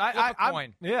 yeah.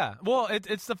 Yeah. Well,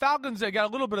 it's the Falcons that got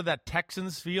a little bit of that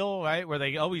Texans feel, right, where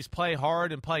they always play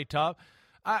hard and play tough.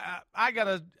 I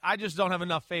just don't have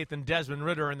enough faith in Desmond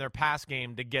Ridder in their pass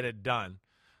game to get it done.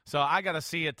 So I got to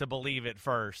see it to believe it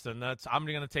first, and I'm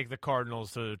going to take the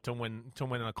Cardinals to win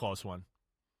in a close one.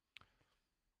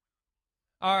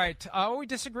 All right. We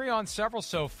disagree on several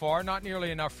so far. Not nearly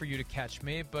enough for you to catch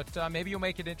me, but maybe you'll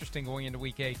make it interesting going into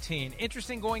Week 18.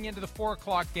 Interesting going into the 4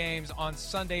 o'clock games on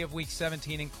Sunday of Week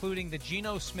 17, including the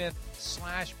Geno Smith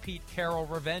 / Pete Carroll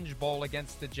Revenge Bowl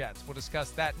against the Jets. We'll discuss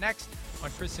that next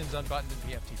on Chris Sims Unbuttoned and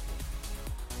PFT4.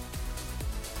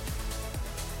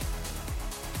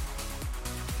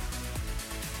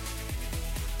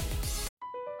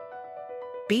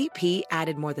 BP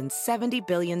added more than $70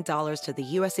 billion to the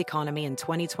U.S. economy in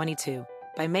 2022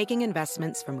 by making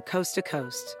investments from coast to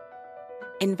coast.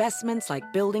 Investments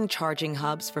like building charging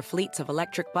hubs for fleets of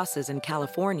electric buses in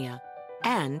California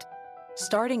and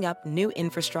starting up new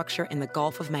infrastructure in the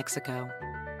Gulf of Mexico.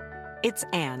 It's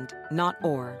and, not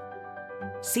or.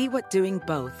 See what doing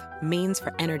both means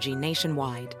for energy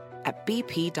nationwide at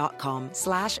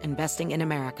bp.com/investing in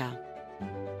America.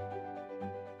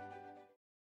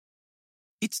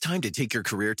 It's time to take your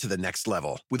career to the next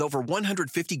level. With over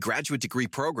 150 graduate degree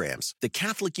programs, the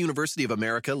Catholic University of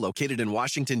America, located in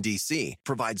Washington, D.C.,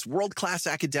 provides world-class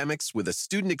academics with a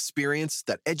student experience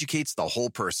that educates the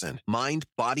whole person, mind,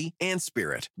 body, and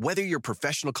spirit. Whether your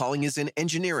professional calling is in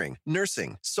engineering,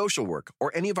 nursing, social work,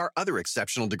 or any of our other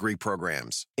exceptional degree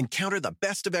programs, encounter the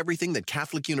best of everything that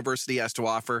Catholic University has to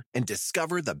offer and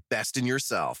discover the best in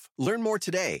yourself. Learn more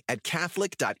today at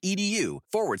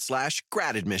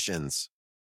catholic.edu/grad admissions.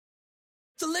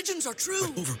 The legends are true.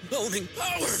 Overwhelming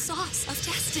power! The sauce of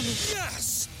destiny.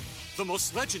 Yes! The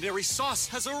most legendary sauce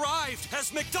has arrived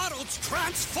as McDonald's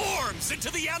transforms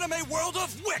into the anime world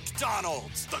of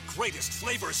WickDonald's. The greatest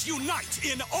flavors unite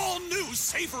in all-new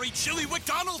savory chili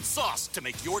McDonald's sauce to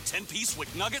make your 10-piece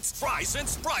Wick Nuggets, fries, and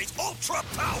Sprite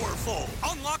ultra-powerful.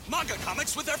 Unlock manga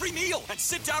comics with every meal and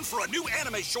sit down for a new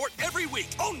anime short every week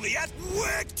only at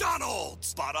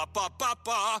WickDonald's.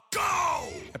 Ba-da-ba-ba-ba, go!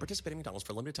 At participating McDonald's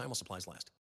for a limited time while supplies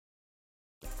last.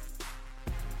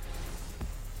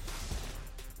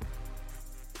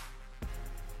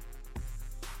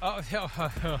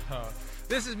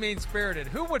 This is mean-spirited.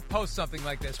 Who would post something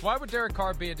like this? Why would Derek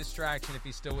Carr be a distraction if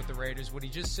he's still with the Raiders? Would he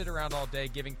just sit around all day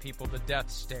giving people the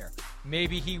death stare?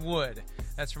 Maybe he would.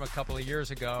 That's from a couple of years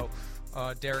ago.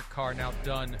 Derek Carr now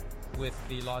done with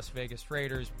the Las Vegas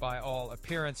Raiders by all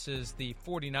appearances. The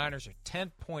 49ers are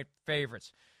 10-point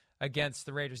favorites against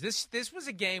the Raiders. This was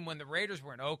a game when the Raiders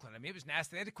were in Oakland. I mean, it was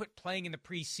nasty. They had to quit playing in the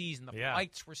preseason. The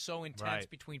fights were so intense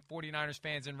between 49ers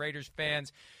fans and Raiders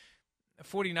fans. The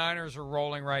 49ers are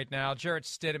rolling right now. Jarrett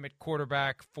Stidham at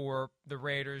quarterback for the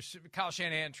Raiders. Kyle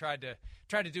Shanahan tried to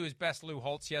do his best Lou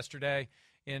Holtz yesterday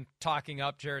in talking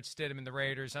up Jarrett Stidham and the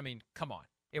Raiders. I mean, come on.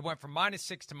 It went from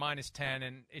 -6 to -10,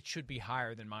 and it should be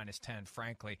higher than -10,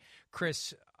 frankly.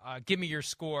 Chris, give me your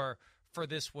score for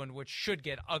this one, which should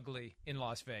get ugly in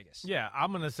Las Vegas. Yeah,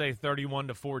 I'm going to say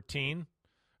 31-14,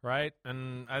 right?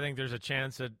 And I think there's a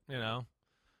chance that,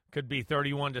 could be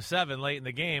 31-7 late in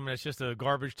the game, and it's just a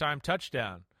garbage time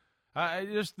touchdown.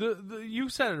 You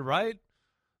said it right.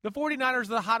 The 49ers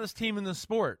are the hottest team in the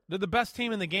sport. They're the best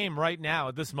team in the game right now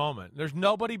at this moment. There's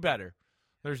nobody better.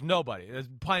 There's nobody. It's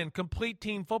playing complete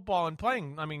team football and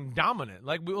playing, dominant.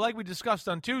 Like we discussed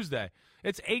on Tuesday.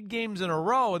 It's 8 games in a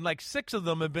row, and 6 of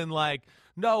them have been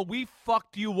no, we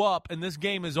fucked you up, and this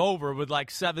game is over with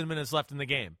 7 minutes left in the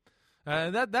game.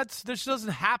 This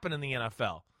doesn't happen in the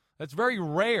NFL. That's very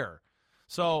rare.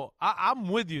 So I'm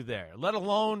with you there, let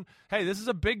alone, hey, this is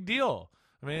a big deal.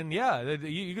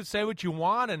 You could say what you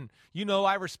want, and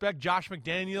I respect Josh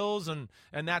McDaniels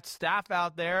and that staff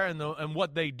out there and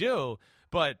what they do,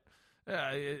 but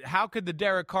how could the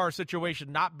Derek Carr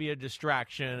situation not be a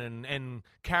distraction and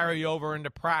carry over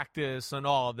into practice and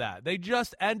all of that? They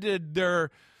just ended their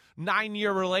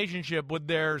 9-year relationship with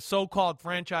their so-called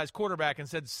franchise quarterback and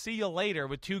said, see you later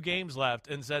with 2 games left,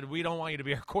 and said, we don't want you to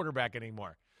be our quarterback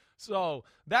anymore. So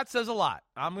that says a lot.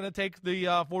 I'm going to take the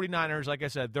 49ers, like I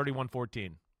said,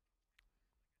 31-14.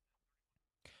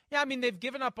 Yeah, they've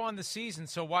given up on the season,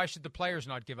 so why should the players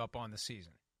not give up on the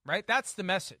season, right? That's the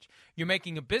message. You're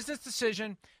making a business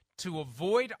decision to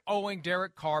avoid owing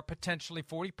Derek Carr potentially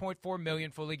 $40.4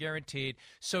 million fully guaranteed,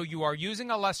 so you are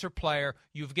using a lesser player.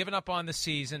 You've given up on the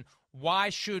season. Why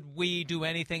should we do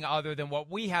anything other than what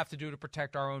we have to do to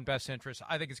protect our own best interests?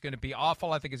 I think it's going to be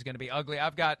awful. I think it's going to be ugly.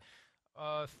 I've got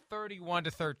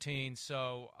 31-13.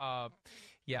 So,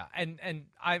 yeah, and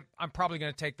I'm probably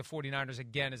going to take the 49ers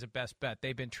again as a best bet.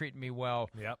 They've been treating me well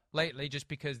lately just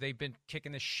because they've been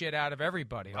kicking the shit out of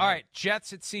everybody. All right,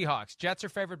 Jets at Seahawks. Jets are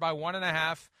favored by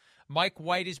 1.5. Mike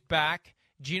White is back.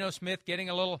 Geno Smith getting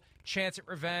a little chance at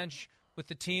revenge with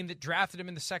the team that drafted him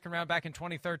in the second round back in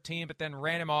 2013, but then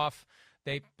ran him off.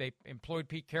 They employed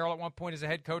Pete Carroll at one point as a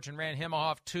head coach and ran him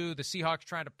off, too. The Seahawks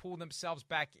trying to pull themselves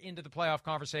back into the playoff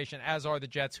conversation, as are the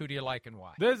Jets. Who do you like and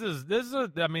why? This is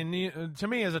to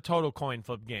me, is a total coin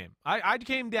flip game. I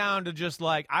came down to just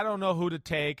I don't know who to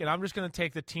take, and I'm just going to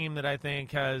take the team that I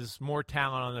think has more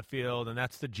talent on the field, and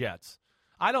that's the Jets.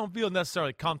 I don't feel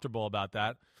necessarily comfortable about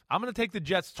that. I'm going to take the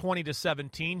Jets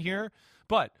 20-17 here,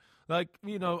 but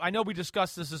I know we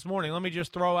discussed this morning. Let me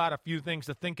just throw out a few things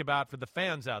to think about for the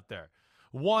fans out there.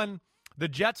 One, the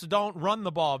Jets don't run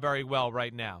the ball very well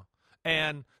right now.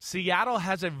 And Seattle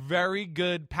has a very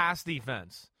good pass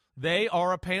defense. They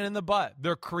are a pain in the butt.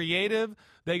 They're creative.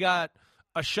 They got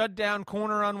a shutdown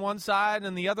corner on one side,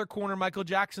 and the other corner, Michael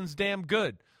Jackson's damn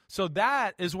good. So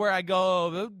that is where I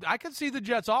go, I can see the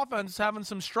Jets offense having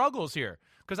some struggles here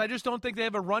because I just don't think they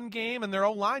have a run game, and their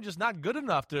O-line just not good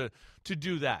enough to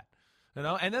do that.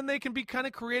 And then they can be kind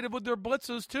of creative with their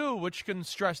blitzes, too, which can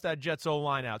stress that Jets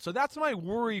O-line out. So that's my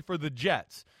worry for the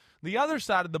Jets. The other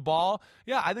side of the ball,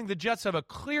 yeah, I think the Jets have a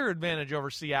clear advantage over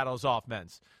Seattle's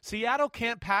offense. Seattle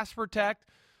can't pass protect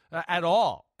at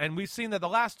all. And we've seen that the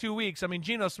last 2 weeks.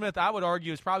 Geno Smith, I would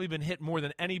argue, has probably been hit more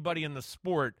than anybody in the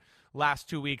sport last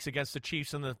 2 weeks against the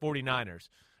Chiefs and the 49ers.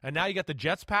 And now you got the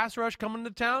Jets pass rush coming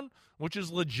to town, which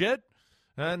is legit.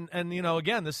 And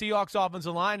again, the Seahawks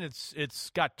offensive line, it's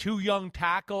got 2 young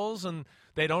tackles, and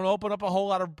they don't open up a whole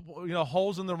lot of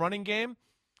holes in the running game.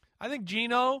 I think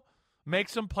Geno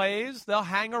makes some plays. They'll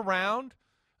hang around.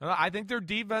 I think their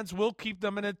defense will keep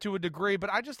them in it to a degree,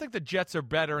 but I just think the Jets are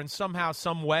better in somehow,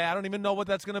 some way. I don't even know what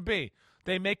that's going to be.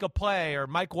 They make a play, or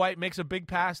Mike White makes a big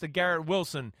pass to Garrett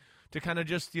Wilson to kind of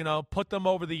just, put them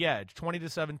over the edge.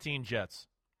 20-17 Jets.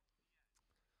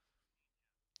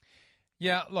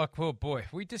 Yeah, look, oh boy,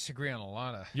 we disagree on a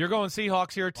lot of. You're going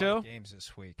Seahawks here too? Games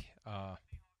this week.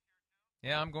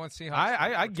 Yeah, I'm going Seahawks.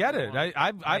 I get it.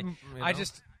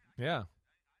 Yeah.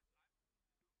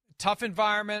 Tough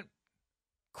environment.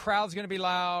 Crowd's going to be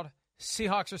loud.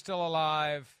 Seahawks are still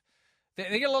alive.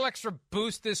 They get a little extra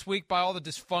boost this week by all the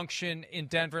dysfunction in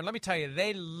Denver. And let me tell you,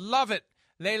 they love it.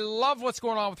 They love what's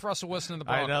going on with Russell Wilson and the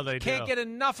Broncos. I know they Can't get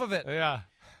enough of it. Yeah.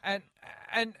 And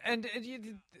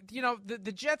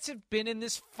the Jets have been in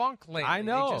this funk lately. I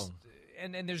know.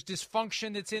 And there's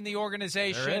dysfunction that's in the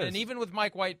organization. And even with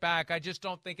Mike White back, I just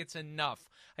don't think it's enough.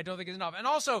 I don't think it's enough. And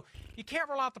also, you can't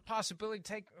rule out the possibility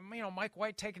of Mike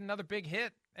White taking another big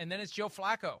hit, and then it's Joe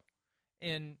Flacco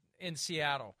in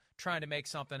Seattle trying to make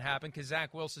something happen because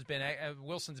Zach Wilson's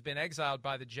been exiled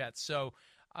by the Jets. So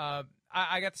I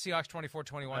got the Seahawks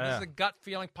 24-21. Yeah. This is a gut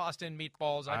feeling, pasta and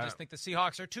meatballs. I just think the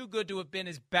Seahawks are too good to have been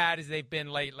as bad as they've been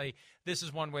lately. This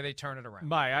is one where they turn it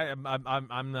around.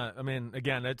 I'm not.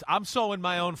 Again, I'm so in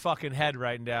my own fucking head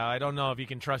right now. I don't know if you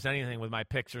can trust anything with my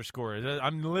picks or scores.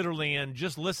 I'm literally in.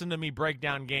 Just listen to me break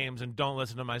down games and don't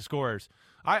listen to my scores.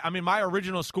 My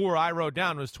original score I wrote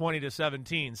down was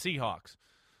 20-17 Seahawks.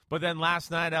 But then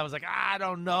last night I was like, I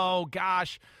don't know,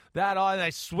 gosh, and I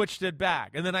switched it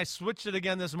back. And then I switched it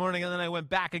again this morning, and then I went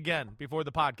back again before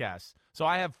the podcast. So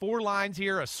I have 4 lines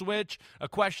here, a switch, a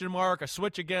question mark, a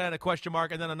switch again, a question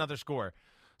mark, and then another score.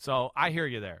 So I hear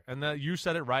you there. And you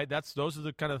said it right. Those are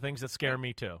the kind of things that scare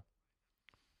me too.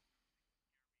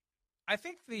 I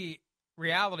think the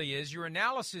reality is your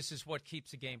analysis is what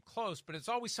keeps a game close, but it's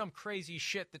always some crazy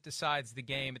shit that decides the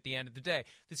game at the end of the day.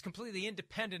 That's completely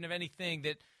independent of anything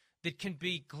that can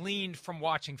be gleaned from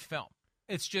watching film.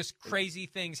 It's just crazy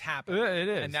things happen. It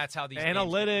is. And that's how these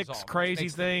analytics, games crazy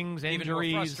things, injuries.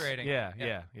 Even more frustrating.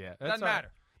 Yeah. Doesn't matter.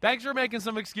 Thanks for making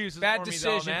some excuses bad for me,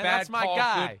 decision, though, man. bad That's my call,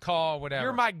 guy. good call, whatever.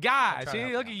 You're my guy.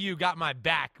 See, look at you. Got my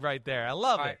back right there. I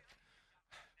love it.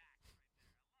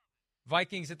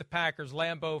 Vikings at the Packers,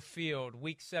 Lambeau Field,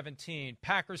 Week 17.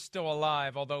 Packers still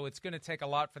alive, although it's going to take a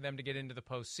lot for them to get into the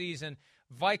postseason.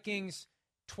 Vikings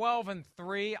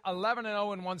 12-3,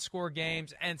 11-0 in one-score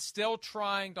games, and still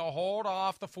trying to hold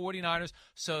off the 49ers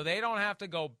so they don't have to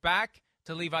go back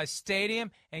to Levi's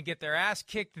Stadium and get their ass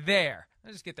kicked there.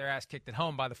 They'll just get their ass kicked at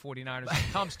home by the 49ers when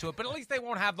it comes to it, but at least they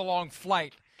won't have the long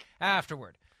flight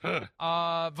afterward.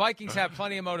 Vikings have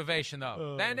plenty of motivation,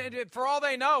 though. For all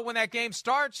they know, when that game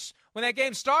starts,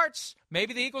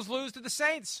 maybe the Eagles lose to the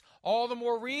Saints. All the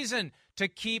more reason to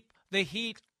keep the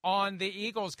heat on the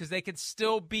Eagles because they could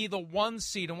still be the 1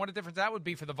 seed. And what a difference that would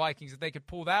be for the Vikings if they could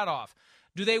pull that off.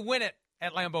 Do they win it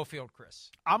at Lambeau Field,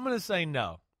 Chris? I'm going to say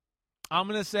no. I'm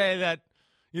going to say that,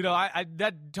 I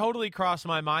that totally crossed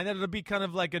my mind that it'll be kind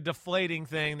of like a deflating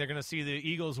thing. They're going to see the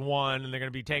Eagles won, and they're going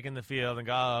to be taking the field and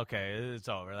go, oh, okay, it's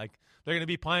over. Like, they're going to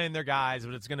be playing their guys,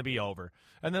 but it's going to be over.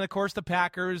 And then, of course, the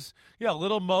Packers, a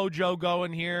little mojo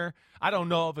going here. I don't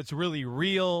know if it's really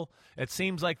real. It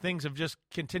seems like things have just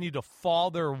continued to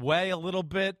fall their way a little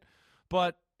bit.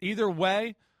 But either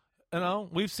way,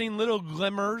 we've seen little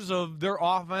glimmers of their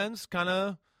offense kind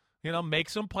of, make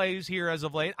some plays here as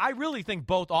of late. I really think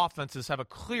both offenses have a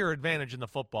clear advantage in the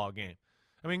football game.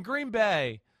 I mean, Green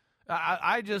Bay,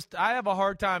 I have a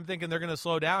hard time thinking they're going to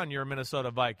slow down your Minnesota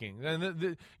Vikings.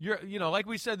 And like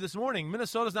we said this morning,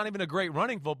 Minnesota's not even a great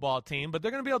running football team, but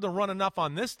they're going to be able to run enough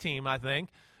on this team, I think.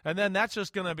 And then that's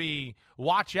just going to be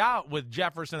watch out with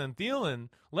Jefferson and Thielen,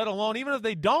 let alone even if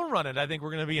they don't run it, I think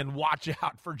we're going to be in watch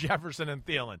out for Jefferson and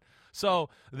Thielen. So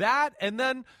that, and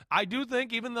then I do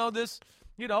think even though this,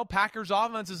 Packers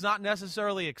offense is not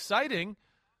necessarily exciting,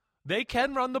 they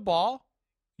can run the ball.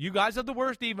 You guys have the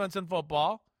worst defense in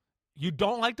football. You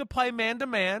don't like to play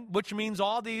man-to-man, which means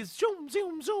all these zoom,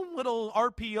 zoom, zoom little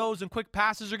RPOs and quick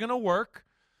passes are going to work.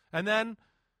 And then,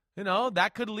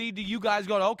 that could lead to you guys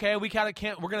going, okay, we're going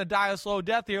to die a slow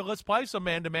death here. Let's play some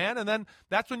man-to-man. And then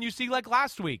that's when you see, like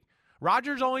last week,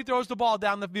 Rodgers only throws the ball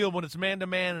down the field when it's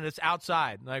man-to-man and it's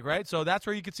outside, right? So that's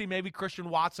where you could see maybe Christian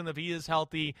Watson, if he is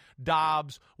healthy,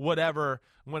 Dobbs, whatever.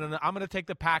 I'm going to take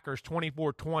the Packers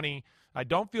 24-20. I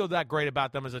don't feel that great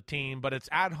about them as a team, but it's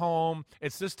at home.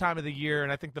 It's this time of the year,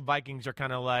 and I think the Vikings are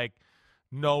kind of like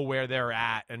know where they're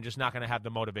at and just not going to have the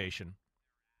motivation.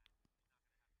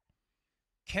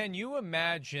 Can you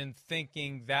imagine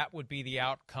thinking that would be the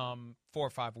outcome 4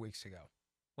 or 5 weeks ago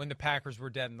when the Packers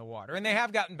were dead in the water? And they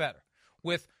have gotten better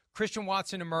with Christian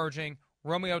Watson emerging,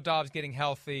 Romeo Doubs getting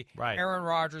healthy, right. Aaron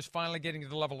Rodgers finally getting to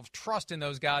the level of trust in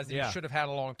those guys that he should have had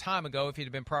a long time ago if he'd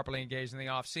have been properly engaged in the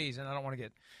offseason. I don't want to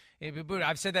get –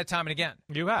 I've said that time and again.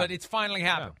 You have. But it's finally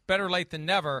happened. Yeah. Better late than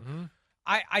never. Mm-hmm.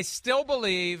 I still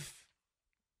believe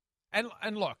 –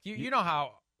 and look, you know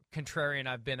how contrarian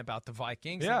I've been about the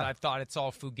Vikings. Yeah. And I've thought it's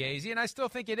all fugazi, and I still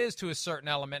think it is to a certain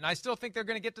element. And I still think they're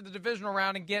going to get to the divisional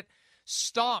round and get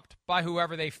stomped by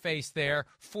whoever they face there,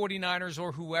 49ers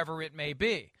or whoever it may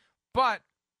be. But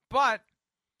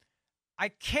I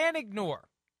can't ignore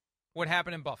what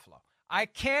happened in Buffalo. I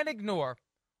can't ignore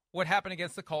what happened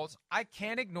against the Colts. I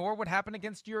can't ignore what happened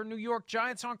against your New York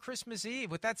Giants on Christmas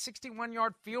Eve with that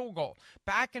 61-yard field goal.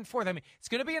 Back and forth. I mean, it's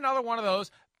going to be another one of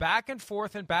those back and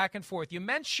forth and back and forth. You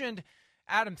mentioned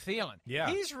Adam Thielen. Yeah.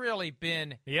 He's really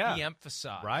been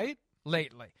de-emphasized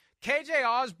lately. KJ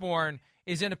Osborne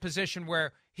is in a position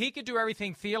where he could do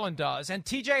everything Thielen does. And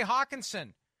TJ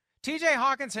Hawkinson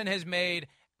has made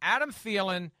Adam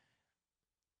Thielen,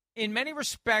 in many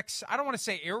respects, I don't want to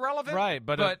say irrelevant, right,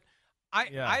 but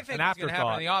I think it's going to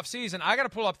happen in the offseason. I got to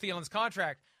pull up Thielen's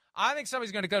contract. I think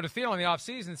somebody's going to go to Thielen in the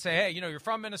offseason and say, hey, you're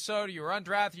from Minnesota, you're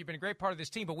undrafted, you've been a great part of this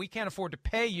team, but we can't afford to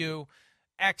pay you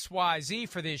X, Y, Z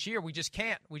for this year. We just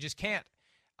can't.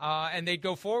 And they'd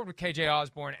go forward with KJ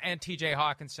Osborne and TJ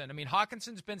Hawkinson. I mean,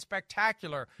 Hawkinson's been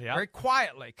spectacular very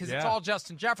quietly because it's all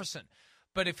Justin Jefferson.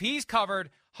 But if he's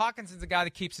covered, Hawkinson's the guy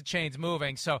that keeps the chains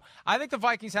moving. So I think the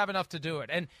Vikings have enough to do it.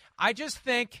 And I just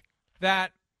think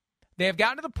that they have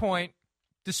gotten to the point,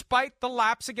 despite the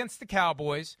lapse against the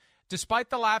Cowboys, despite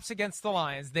the lapse against the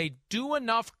Lions, they do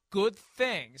enough good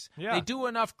things. Yeah. They do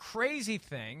enough crazy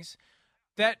things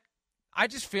that I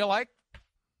just feel like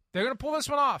They're going to pull this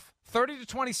one off,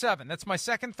 30-27. That's my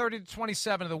second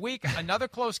 30-27 of the week. Another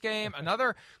close game,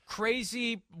 another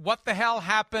crazy what the hell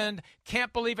happened,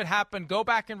 can't believe it happened, go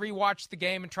back and rewatch the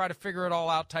game and try to figure it all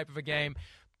out type of a game.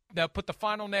 They'll put the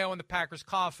final nail in the Packers'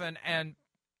 coffin and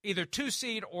either 2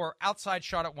 seed or outside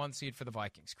shot at 1 seed for the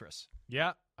Vikings, Chris.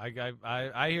 Yeah,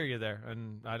 I hear you there,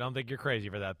 and I don't think you're crazy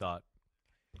for that thought.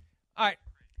 All right,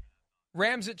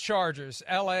 Rams at Chargers.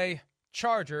 L.A.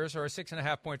 Chargers are a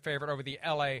 6.5-point favorite over the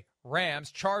L.A.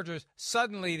 Rams. Chargers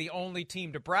suddenly the only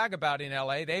team to brag about in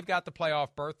L.A. They've got the playoff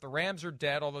berth. The Rams are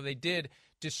dead, although they did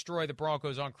destroy the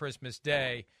Broncos on Christmas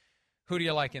Day. Who do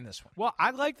you like in this one? Well,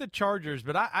 I like the Chargers,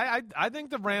 but I think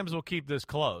the Rams will keep this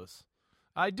close.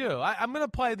 I do. I'm going to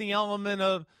play the element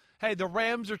of, hey, the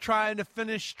Rams are trying to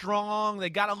finish strong. They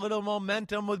got a little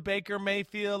momentum with Baker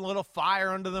Mayfield, a little fire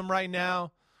under them right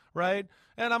now, right?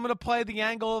 And I'm going to play the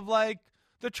angle of, like,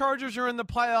 the Chargers are in the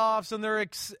playoffs and they're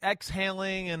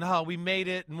exhaling and, oh, we made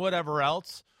it and whatever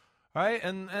else, right?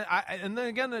 And then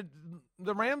again,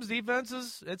 the Rams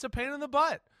defense it's a pain in the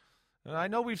butt. And I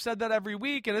know we've said that every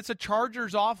week, and it's a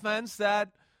Chargers offense that,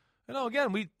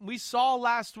 again, we saw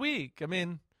last week. I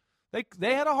mean,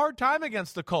 they had a hard time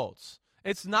against the Colts.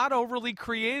 It's not overly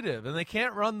creative, and they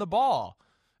can't run the ball.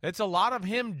 It's a lot of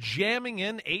him jamming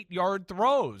in 8-yard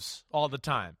throws all the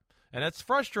time, and it's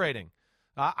frustrating.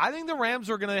 I think the Rams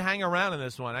are going to hang around in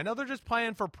this one. I know they're just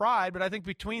playing for pride, but I think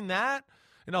between that,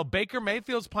 Baker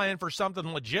Mayfield's playing for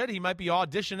something legit. He might be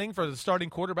auditioning for the starting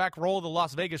quarterback role of the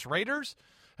Las Vegas Raiders.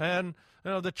 And,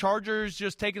 the Chargers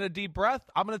just taking a deep breath.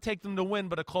 I'm going to take them to win,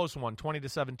 but a close one,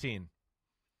 20-17.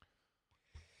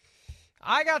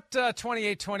 I got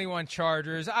 28-21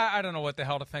 Chargers. I don't know what the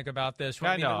hell to think about this.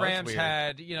 The Rams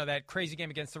had, that crazy game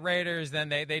against the Raiders. Then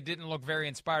they didn't look very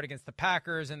inspired against the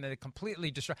Packers, and they completely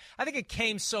destroyed. I think it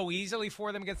came so easily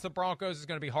for them against the Broncos. It's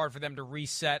going to be hard for them to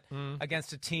reset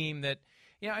against a team that,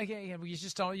 you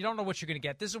just don't know what you're going to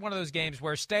get. This is one of those games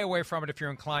where stay away from it if you're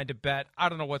inclined to bet. I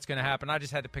don't know what's going to happen. I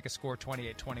just had to pick a score,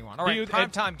 28-21. All right,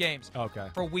 primetime games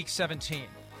for Week 17.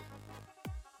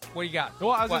 What do you got?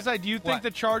 Well, I was going to say, do you think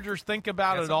the Chargers think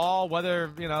about it all, whether,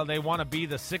 they want to be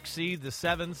the 6th seed, the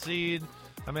 7th seed?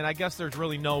 I mean, I guess there's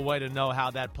really no way to know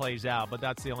how that plays out, but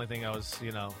that's the only thing I was,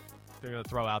 they're going to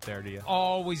throw out there to you.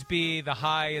 Always be the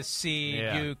highest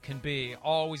seed you can be.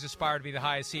 Always aspire to be the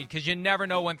highest seed, because you never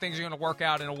know when things are going to work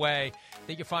out in a way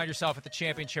that you find yourself at the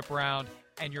championship round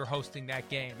and you're hosting that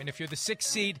game. And if you're the 6th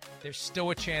seed, there's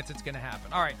still a chance it's going to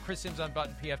happen. All right, Chris Sims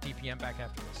Unbuttoned, PFTPM, back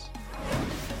after this.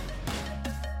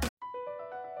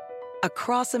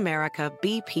 Across America,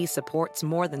 BP supports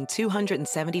more than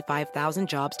 275,000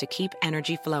 jobs to keep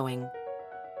energy flowing.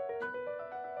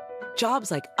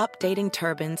 Jobs like updating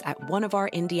turbines at one of our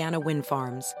Indiana wind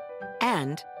farms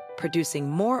and producing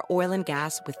more oil and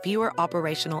gas with fewer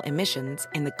operational emissions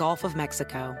in the Gulf of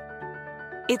Mexico.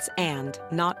 It's and,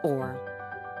 not or.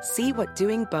 See what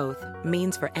doing both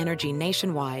means for energy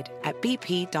nationwide at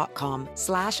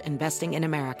bp.com/investing in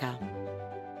America.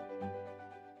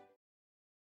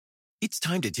 It's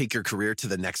time to take your career to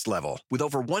the next level. With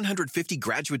over 150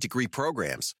 graduate degree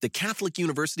programs, the Catholic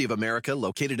University of America,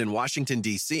 located in Washington,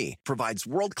 D.C., provides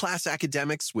world-class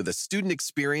academics with a student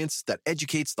experience that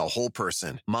educates the whole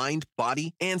person, mind,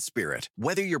 body, and spirit.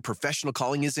 Whether your professional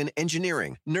calling is in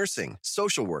engineering, nursing,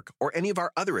 social work, or any of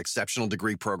our other exceptional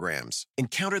degree programs,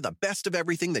 encounter the best of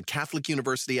everything that Catholic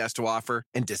University has to offer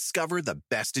and discover the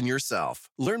best in yourself.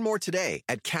 Learn more today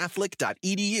at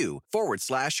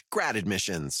catholic.edu/grad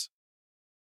admissions.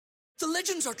 The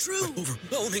legends are true.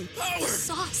 Overwhelming power! The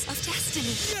sauce of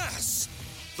destiny. Yes!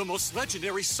 The most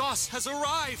legendary sauce has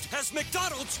arrived as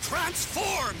McDonald's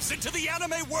transforms into the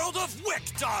anime world of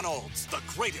WickDonald's. The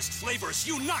greatest flavors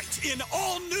unite in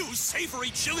all new savory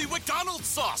chili McDonald's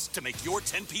sauce to make your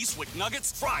 10-piece Wick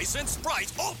Nuggets, fries, and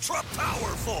Sprite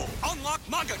ultra-powerful. Unlock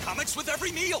manga comics with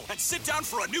every meal and sit down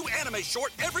for a new anime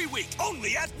short every week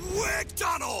only at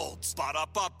WickDonald's.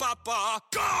 Ba-da-ba-ba-ba,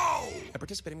 go! At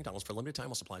participating McDonald's for a limited time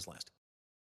while supplies last.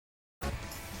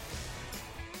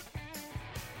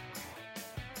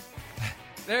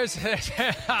 There's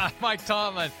Mike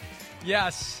Tomlin.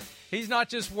 Yes, he's not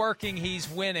just working, he's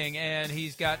winning, and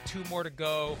he's got 2 more to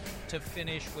go to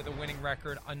finish with a winning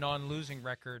record, a non-losing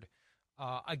record.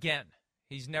 Again,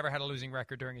 he's never had a losing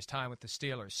record during his time with the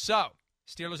Steelers. So,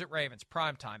 Steelers at Ravens,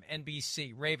 primetime,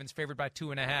 NBC. Ravens favored by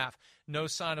 2.5. No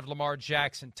sign of Lamar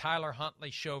Jackson. Tyler Huntley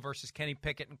show versus Kenny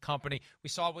Pickett and company. We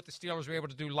saw what the Steelers were able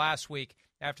to do last week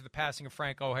after the passing of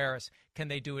Franco Harris. Can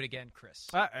they do it again, Chris?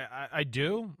 I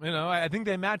do. I think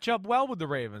they match up well with the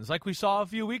Ravens, like we saw a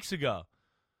few weeks ago.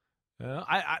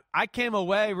 I came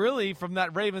away really from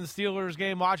that Ravens-Steelers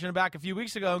game watching it back a few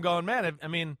weeks ago and going, man, I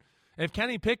mean, if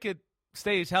Kenny Pickett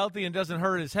stays healthy and doesn't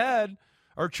hurt his head,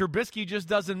 or Trubisky just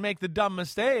doesn't make the dumb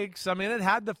mistakes, I mean, it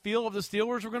had the feel of the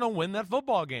Steelers were going to win that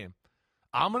football game.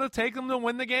 I'm going to take them to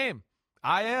win the game.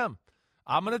 I am.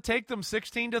 I'm going to take them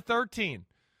 16-13.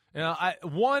 The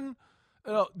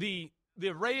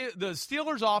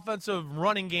Steelers' offensive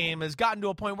running game has gotten to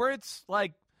a point where it's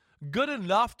like good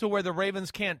enough to where the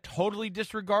Ravens can't totally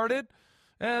disregard it.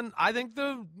 And I think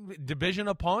the division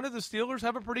opponent, the Steelers,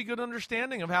 have a pretty good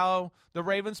understanding of how the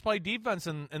Ravens play defense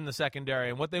in the secondary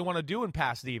and what they want to do in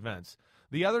pass defense.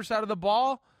 The other side of the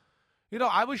ball,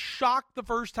 I was shocked the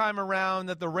first time around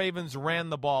that the Ravens ran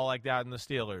the ball like that in the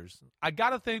Steelers. I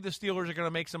got to think the Steelers are going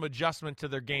to make some adjustment to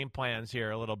their game plans here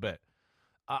a little bit.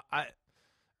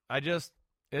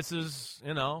 This is,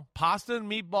 pasta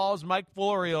and meatballs, Mike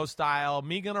Florio style.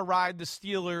 Me going to ride the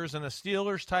Steelers in a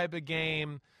Steelers type of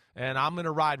game, and I'm going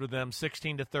to ride with them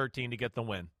 16-13 to get the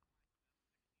win.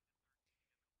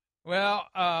 Well,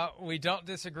 we don't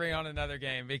disagree on another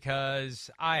game because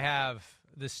I have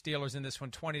the Steelers in this one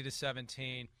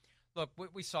 20-17. Look,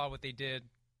 we saw what they did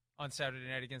on Saturday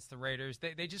night against the Raiders.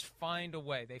 They just find a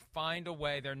way. They find a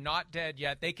way. They're not dead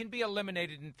yet. They can be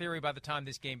eliminated in theory by the time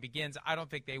this game begins. I don't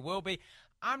think they will be.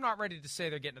 I'm not ready to say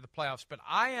they're getting to the playoffs, but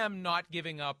I am not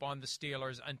giving up on the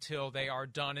Steelers until they are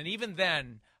done. And even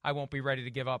then, I won't be ready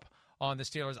to give up on the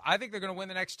Steelers. I think they're going to win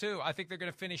the next two. I think they're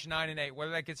going to finish 9-8.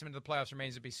 Whether that gets them into the playoffs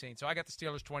remains to be seen. So I got the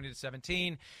Steelers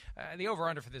 20-17. The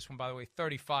over-under for this one, by the way,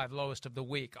 35, lowest of the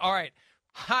week. All right,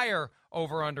 higher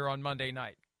over-under on Monday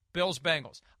night.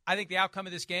 Bills-Bengals. I think the outcome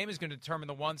of this game is going to determine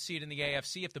the 1 seed in the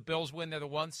AFC. If the Bills win, they're the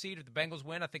 1 seed. If the Bengals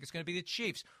win, I think it's going to be the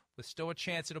Chiefs, with still a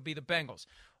chance it'll be the Bengals.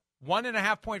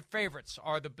 1.5-point favorites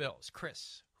are the Bills.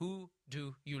 Chris, who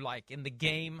do you like in the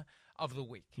game of the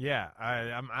week? Yeah,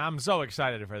 I'm so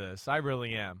excited for this. I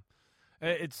really am.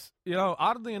 It's,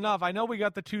 oddly enough, I know we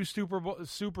got the two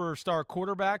superstar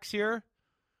quarterbacks here.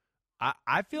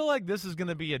 I feel like this is going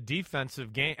to be a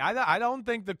defensive game. I don't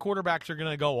think the quarterbacks are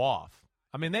going to go off.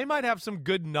 I mean, they might have some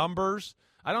good numbers.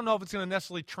 I don't know if it's going to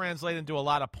necessarily translate into a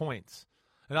lot of points.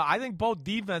 I think both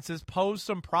defenses pose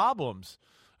some problems,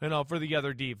 for the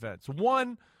other defense.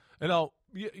 One,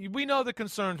 we know the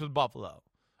concerns with Buffalo.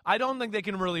 I don't think they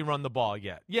can really run the ball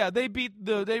yet. Yeah, they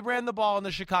ran the ball on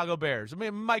the Chicago Bears. I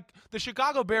mean, Mike, the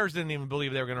Chicago Bears didn't even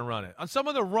believe they were going to run it. On some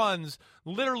of the runs,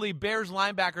 literally Bears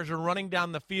linebackers are running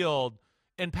down the field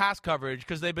in pass coverage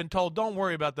because they've been told, don't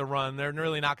worry about the run. They're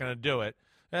really not going to do it.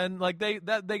 And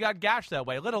they got gashed that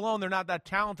way, let alone they're not that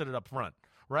talented up front,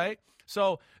 right?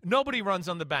 So nobody runs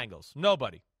on the Bengals.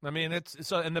 Nobody. I mean,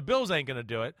 and the Bills ain't going to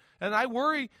do it. And I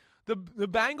worry the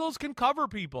Bengals can cover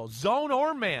people, zone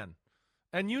or man.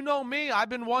 And you know me, I've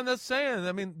been one that's saying,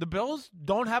 the Bills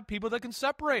don't have people that can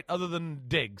separate other than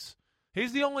Diggs.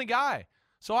 He's the only guy.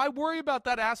 So I worry about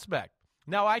that aspect.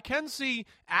 Now, I can see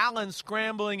Allen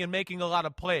scrambling and making a lot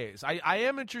of plays. I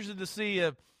am interested to see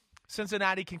if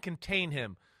Cincinnati can contain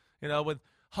him, with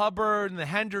Hubbard and the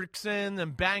Hendrickson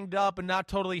and banged up and not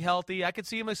totally healthy. I could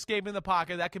see him escaping the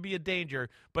pocket. That could be a danger.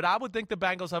 But I would think the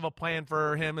Bengals have a plan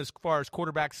for him as far as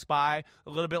quarterback spy, a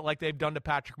little bit like they've done to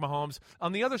Patrick Mahomes.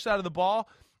 On the other side of the ball,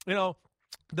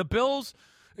 the Bills,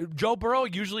 Joe Burrow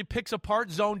usually picks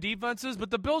apart zone defenses, but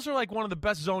the Bills are like one of the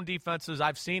best zone defenses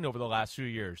I've seen over the last few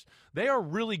years. They are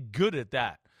really good at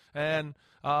that. And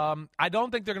I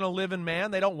don't think they're going to live in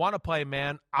man. They don't want to play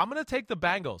man. I'm going to take the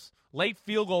Bengals. Late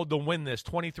field goal to win this,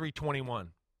 23-21.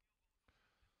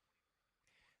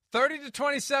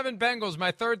 30-27 Bengals,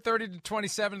 my third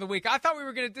 30-27 of the week. I thought we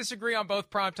were going to disagree on both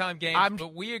primetime games,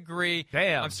 but we agree.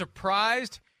 Damn. I'm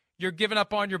surprised you're giving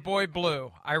up on your boy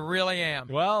Blue. I really am.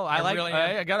 Well,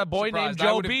 I got a boy named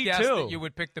Joe B, too. That you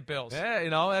would pick the Bills. Yeah,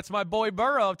 that's my boy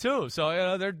Burrow, too.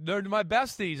 So, they're my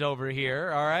besties over here,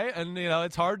 all right? And,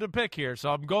 it's hard to pick here.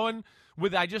 So I'm going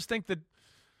with, I just think that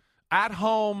at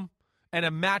home and a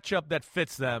matchup that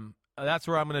fits them, that's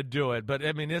where I'm going to do it. But,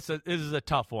 this is a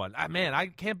tough one. Man, I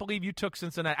can't believe you took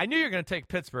Cincinnati. I knew you were going to take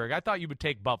Pittsburgh. I thought you would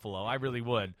take Buffalo. I really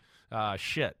would.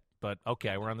 Shit. But,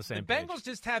 okay, we're on the same page. The Bengals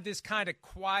just have this kind of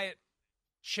quiet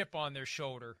chip on their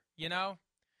shoulder,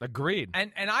 Agreed.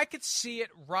 And I could see it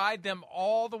ride them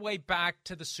all the way back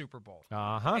to the Super Bowl.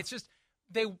 Uh-huh. It's just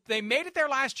they made it there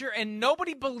last year, and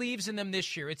nobody believes in them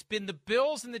this year. It's been the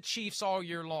Bills and the Chiefs all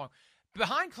year long.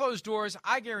 Behind closed doors,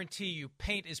 I guarantee you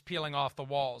paint is peeling off the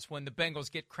walls when the Bengals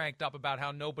get cranked up about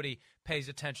how nobody pays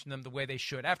attention to them the way they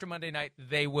should. After Monday night,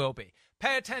 they will be.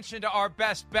 Pay attention to our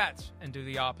best bets and do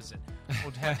the opposite.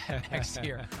 We'll have that next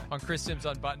here on Chris Sims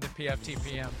Unbuttoned at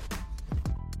PFTPM.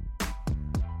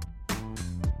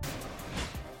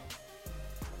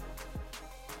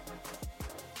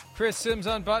 Chris Sims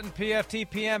Unbuttoned,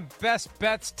 PFTPM. Best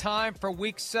bets time for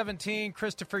Week 17.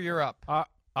 Christopher, you're up. All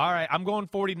right, I'm going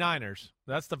 49ers.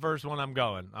 That's the first one I'm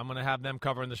going. I'm going to have them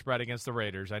covering the spread against the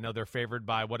Raiders. I know they're favored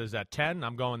by, 10?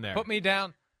 I'm going there. Put me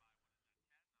down.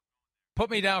 Put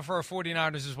me down for our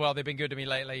 49ers as well. They've been good to me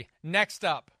lately. Next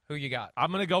up, who you got?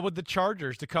 I'm going to go with the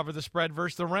Chargers to cover the spread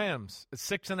versus the Rams. It's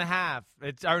 6.5.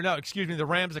 The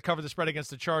Rams to cover the spread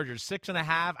against the Chargers.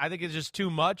 6.5. I think it's just too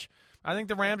much. I think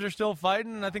the Rams are still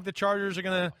fighting, and I think the Chargers are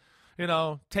going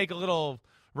to, take a little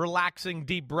relaxing,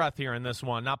 deep breath here in this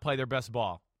one, not play their best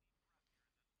ball.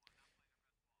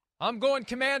 I'm going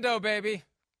commando, baby.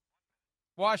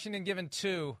 Washington giving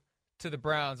 2 to the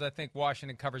Browns. I think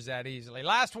Washington covers that easily.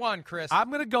 Last one, Chris. I'm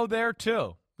going to go there,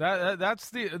 too.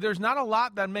 There's not a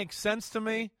lot that makes sense to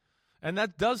me, and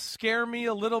that does scare me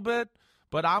a little bit,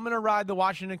 but I'm going to ride the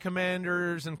Washington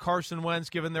Commanders and Carson Wentz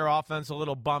giving their offense a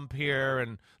little bump here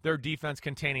and their defense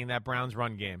containing that Browns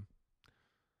run game.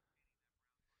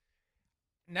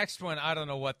 Next one, I don't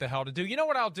know what the hell to do. You know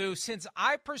what I'll do? Since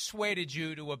I persuaded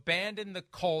you to abandon the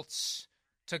Colts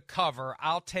to cover,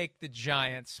 I'll take the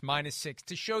Giants -6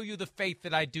 to show you the faith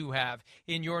that I do have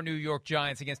in your New York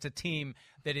Giants against a team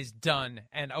that is done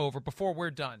and over. Before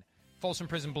we're done, Folsom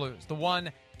Prison Blues, the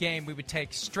one game we would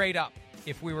take straight up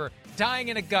if we were dying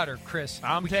in a gutter, Chris.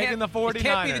 I'm taking the 49ers. It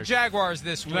can't be the Jaguars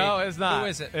this week. No, it's not. Who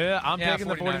is it? I'm taking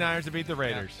the 49ers to beat the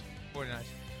Raiders. Yeah, 49ers.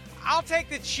 I'll take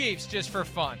the Chiefs just for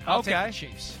fun. I'll take the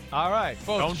Chiefs. All right.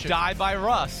 Don't die by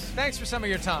Russ. Thanks for some of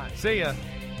your time. See ya.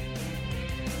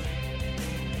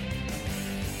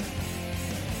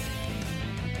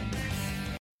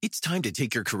 It's time to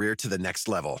take your career to the next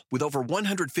level. With over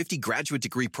 150 graduate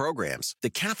degree programs,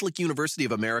 the Catholic University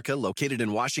of America, located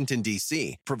in Washington,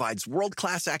 D.C., provides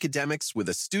world-class academics with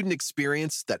a student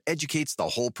experience that educates the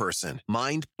whole person,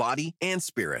 mind, body, and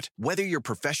spirit. Whether your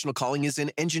professional calling is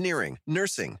in engineering,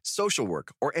 nursing, social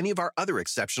work, or any of our other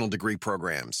exceptional degree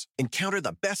programs, encounter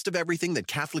the best of everything that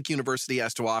Catholic University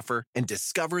has to offer and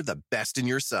discover the best in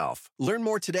yourself. Learn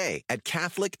more today at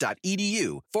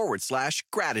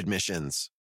catholic.edu/grad admissions.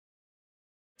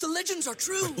 The legends are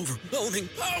true. Overwhelming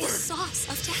power! The sauce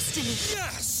of destiny.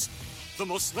 Yes! The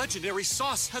most legendary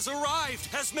sauce has arrived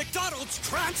as McDonald's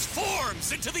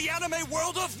transforms into the anime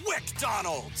world of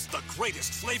WickDonald's. The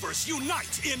greatest flavors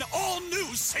unite in all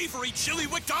new savory chili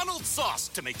McDonald's sauce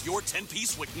to make your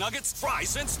 10-piece Wick Nuggets,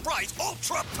 fries, and Sprite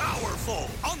ultra-powerful.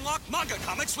 Unlock manga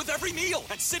comics with every meal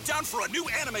and sit down for a new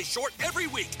anime short every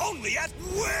week only at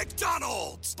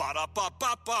WickDonald's.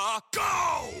 Ba-da-ba-ba-ba,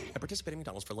 go! At participating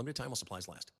McDonald's for a limited time while supplies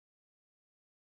last.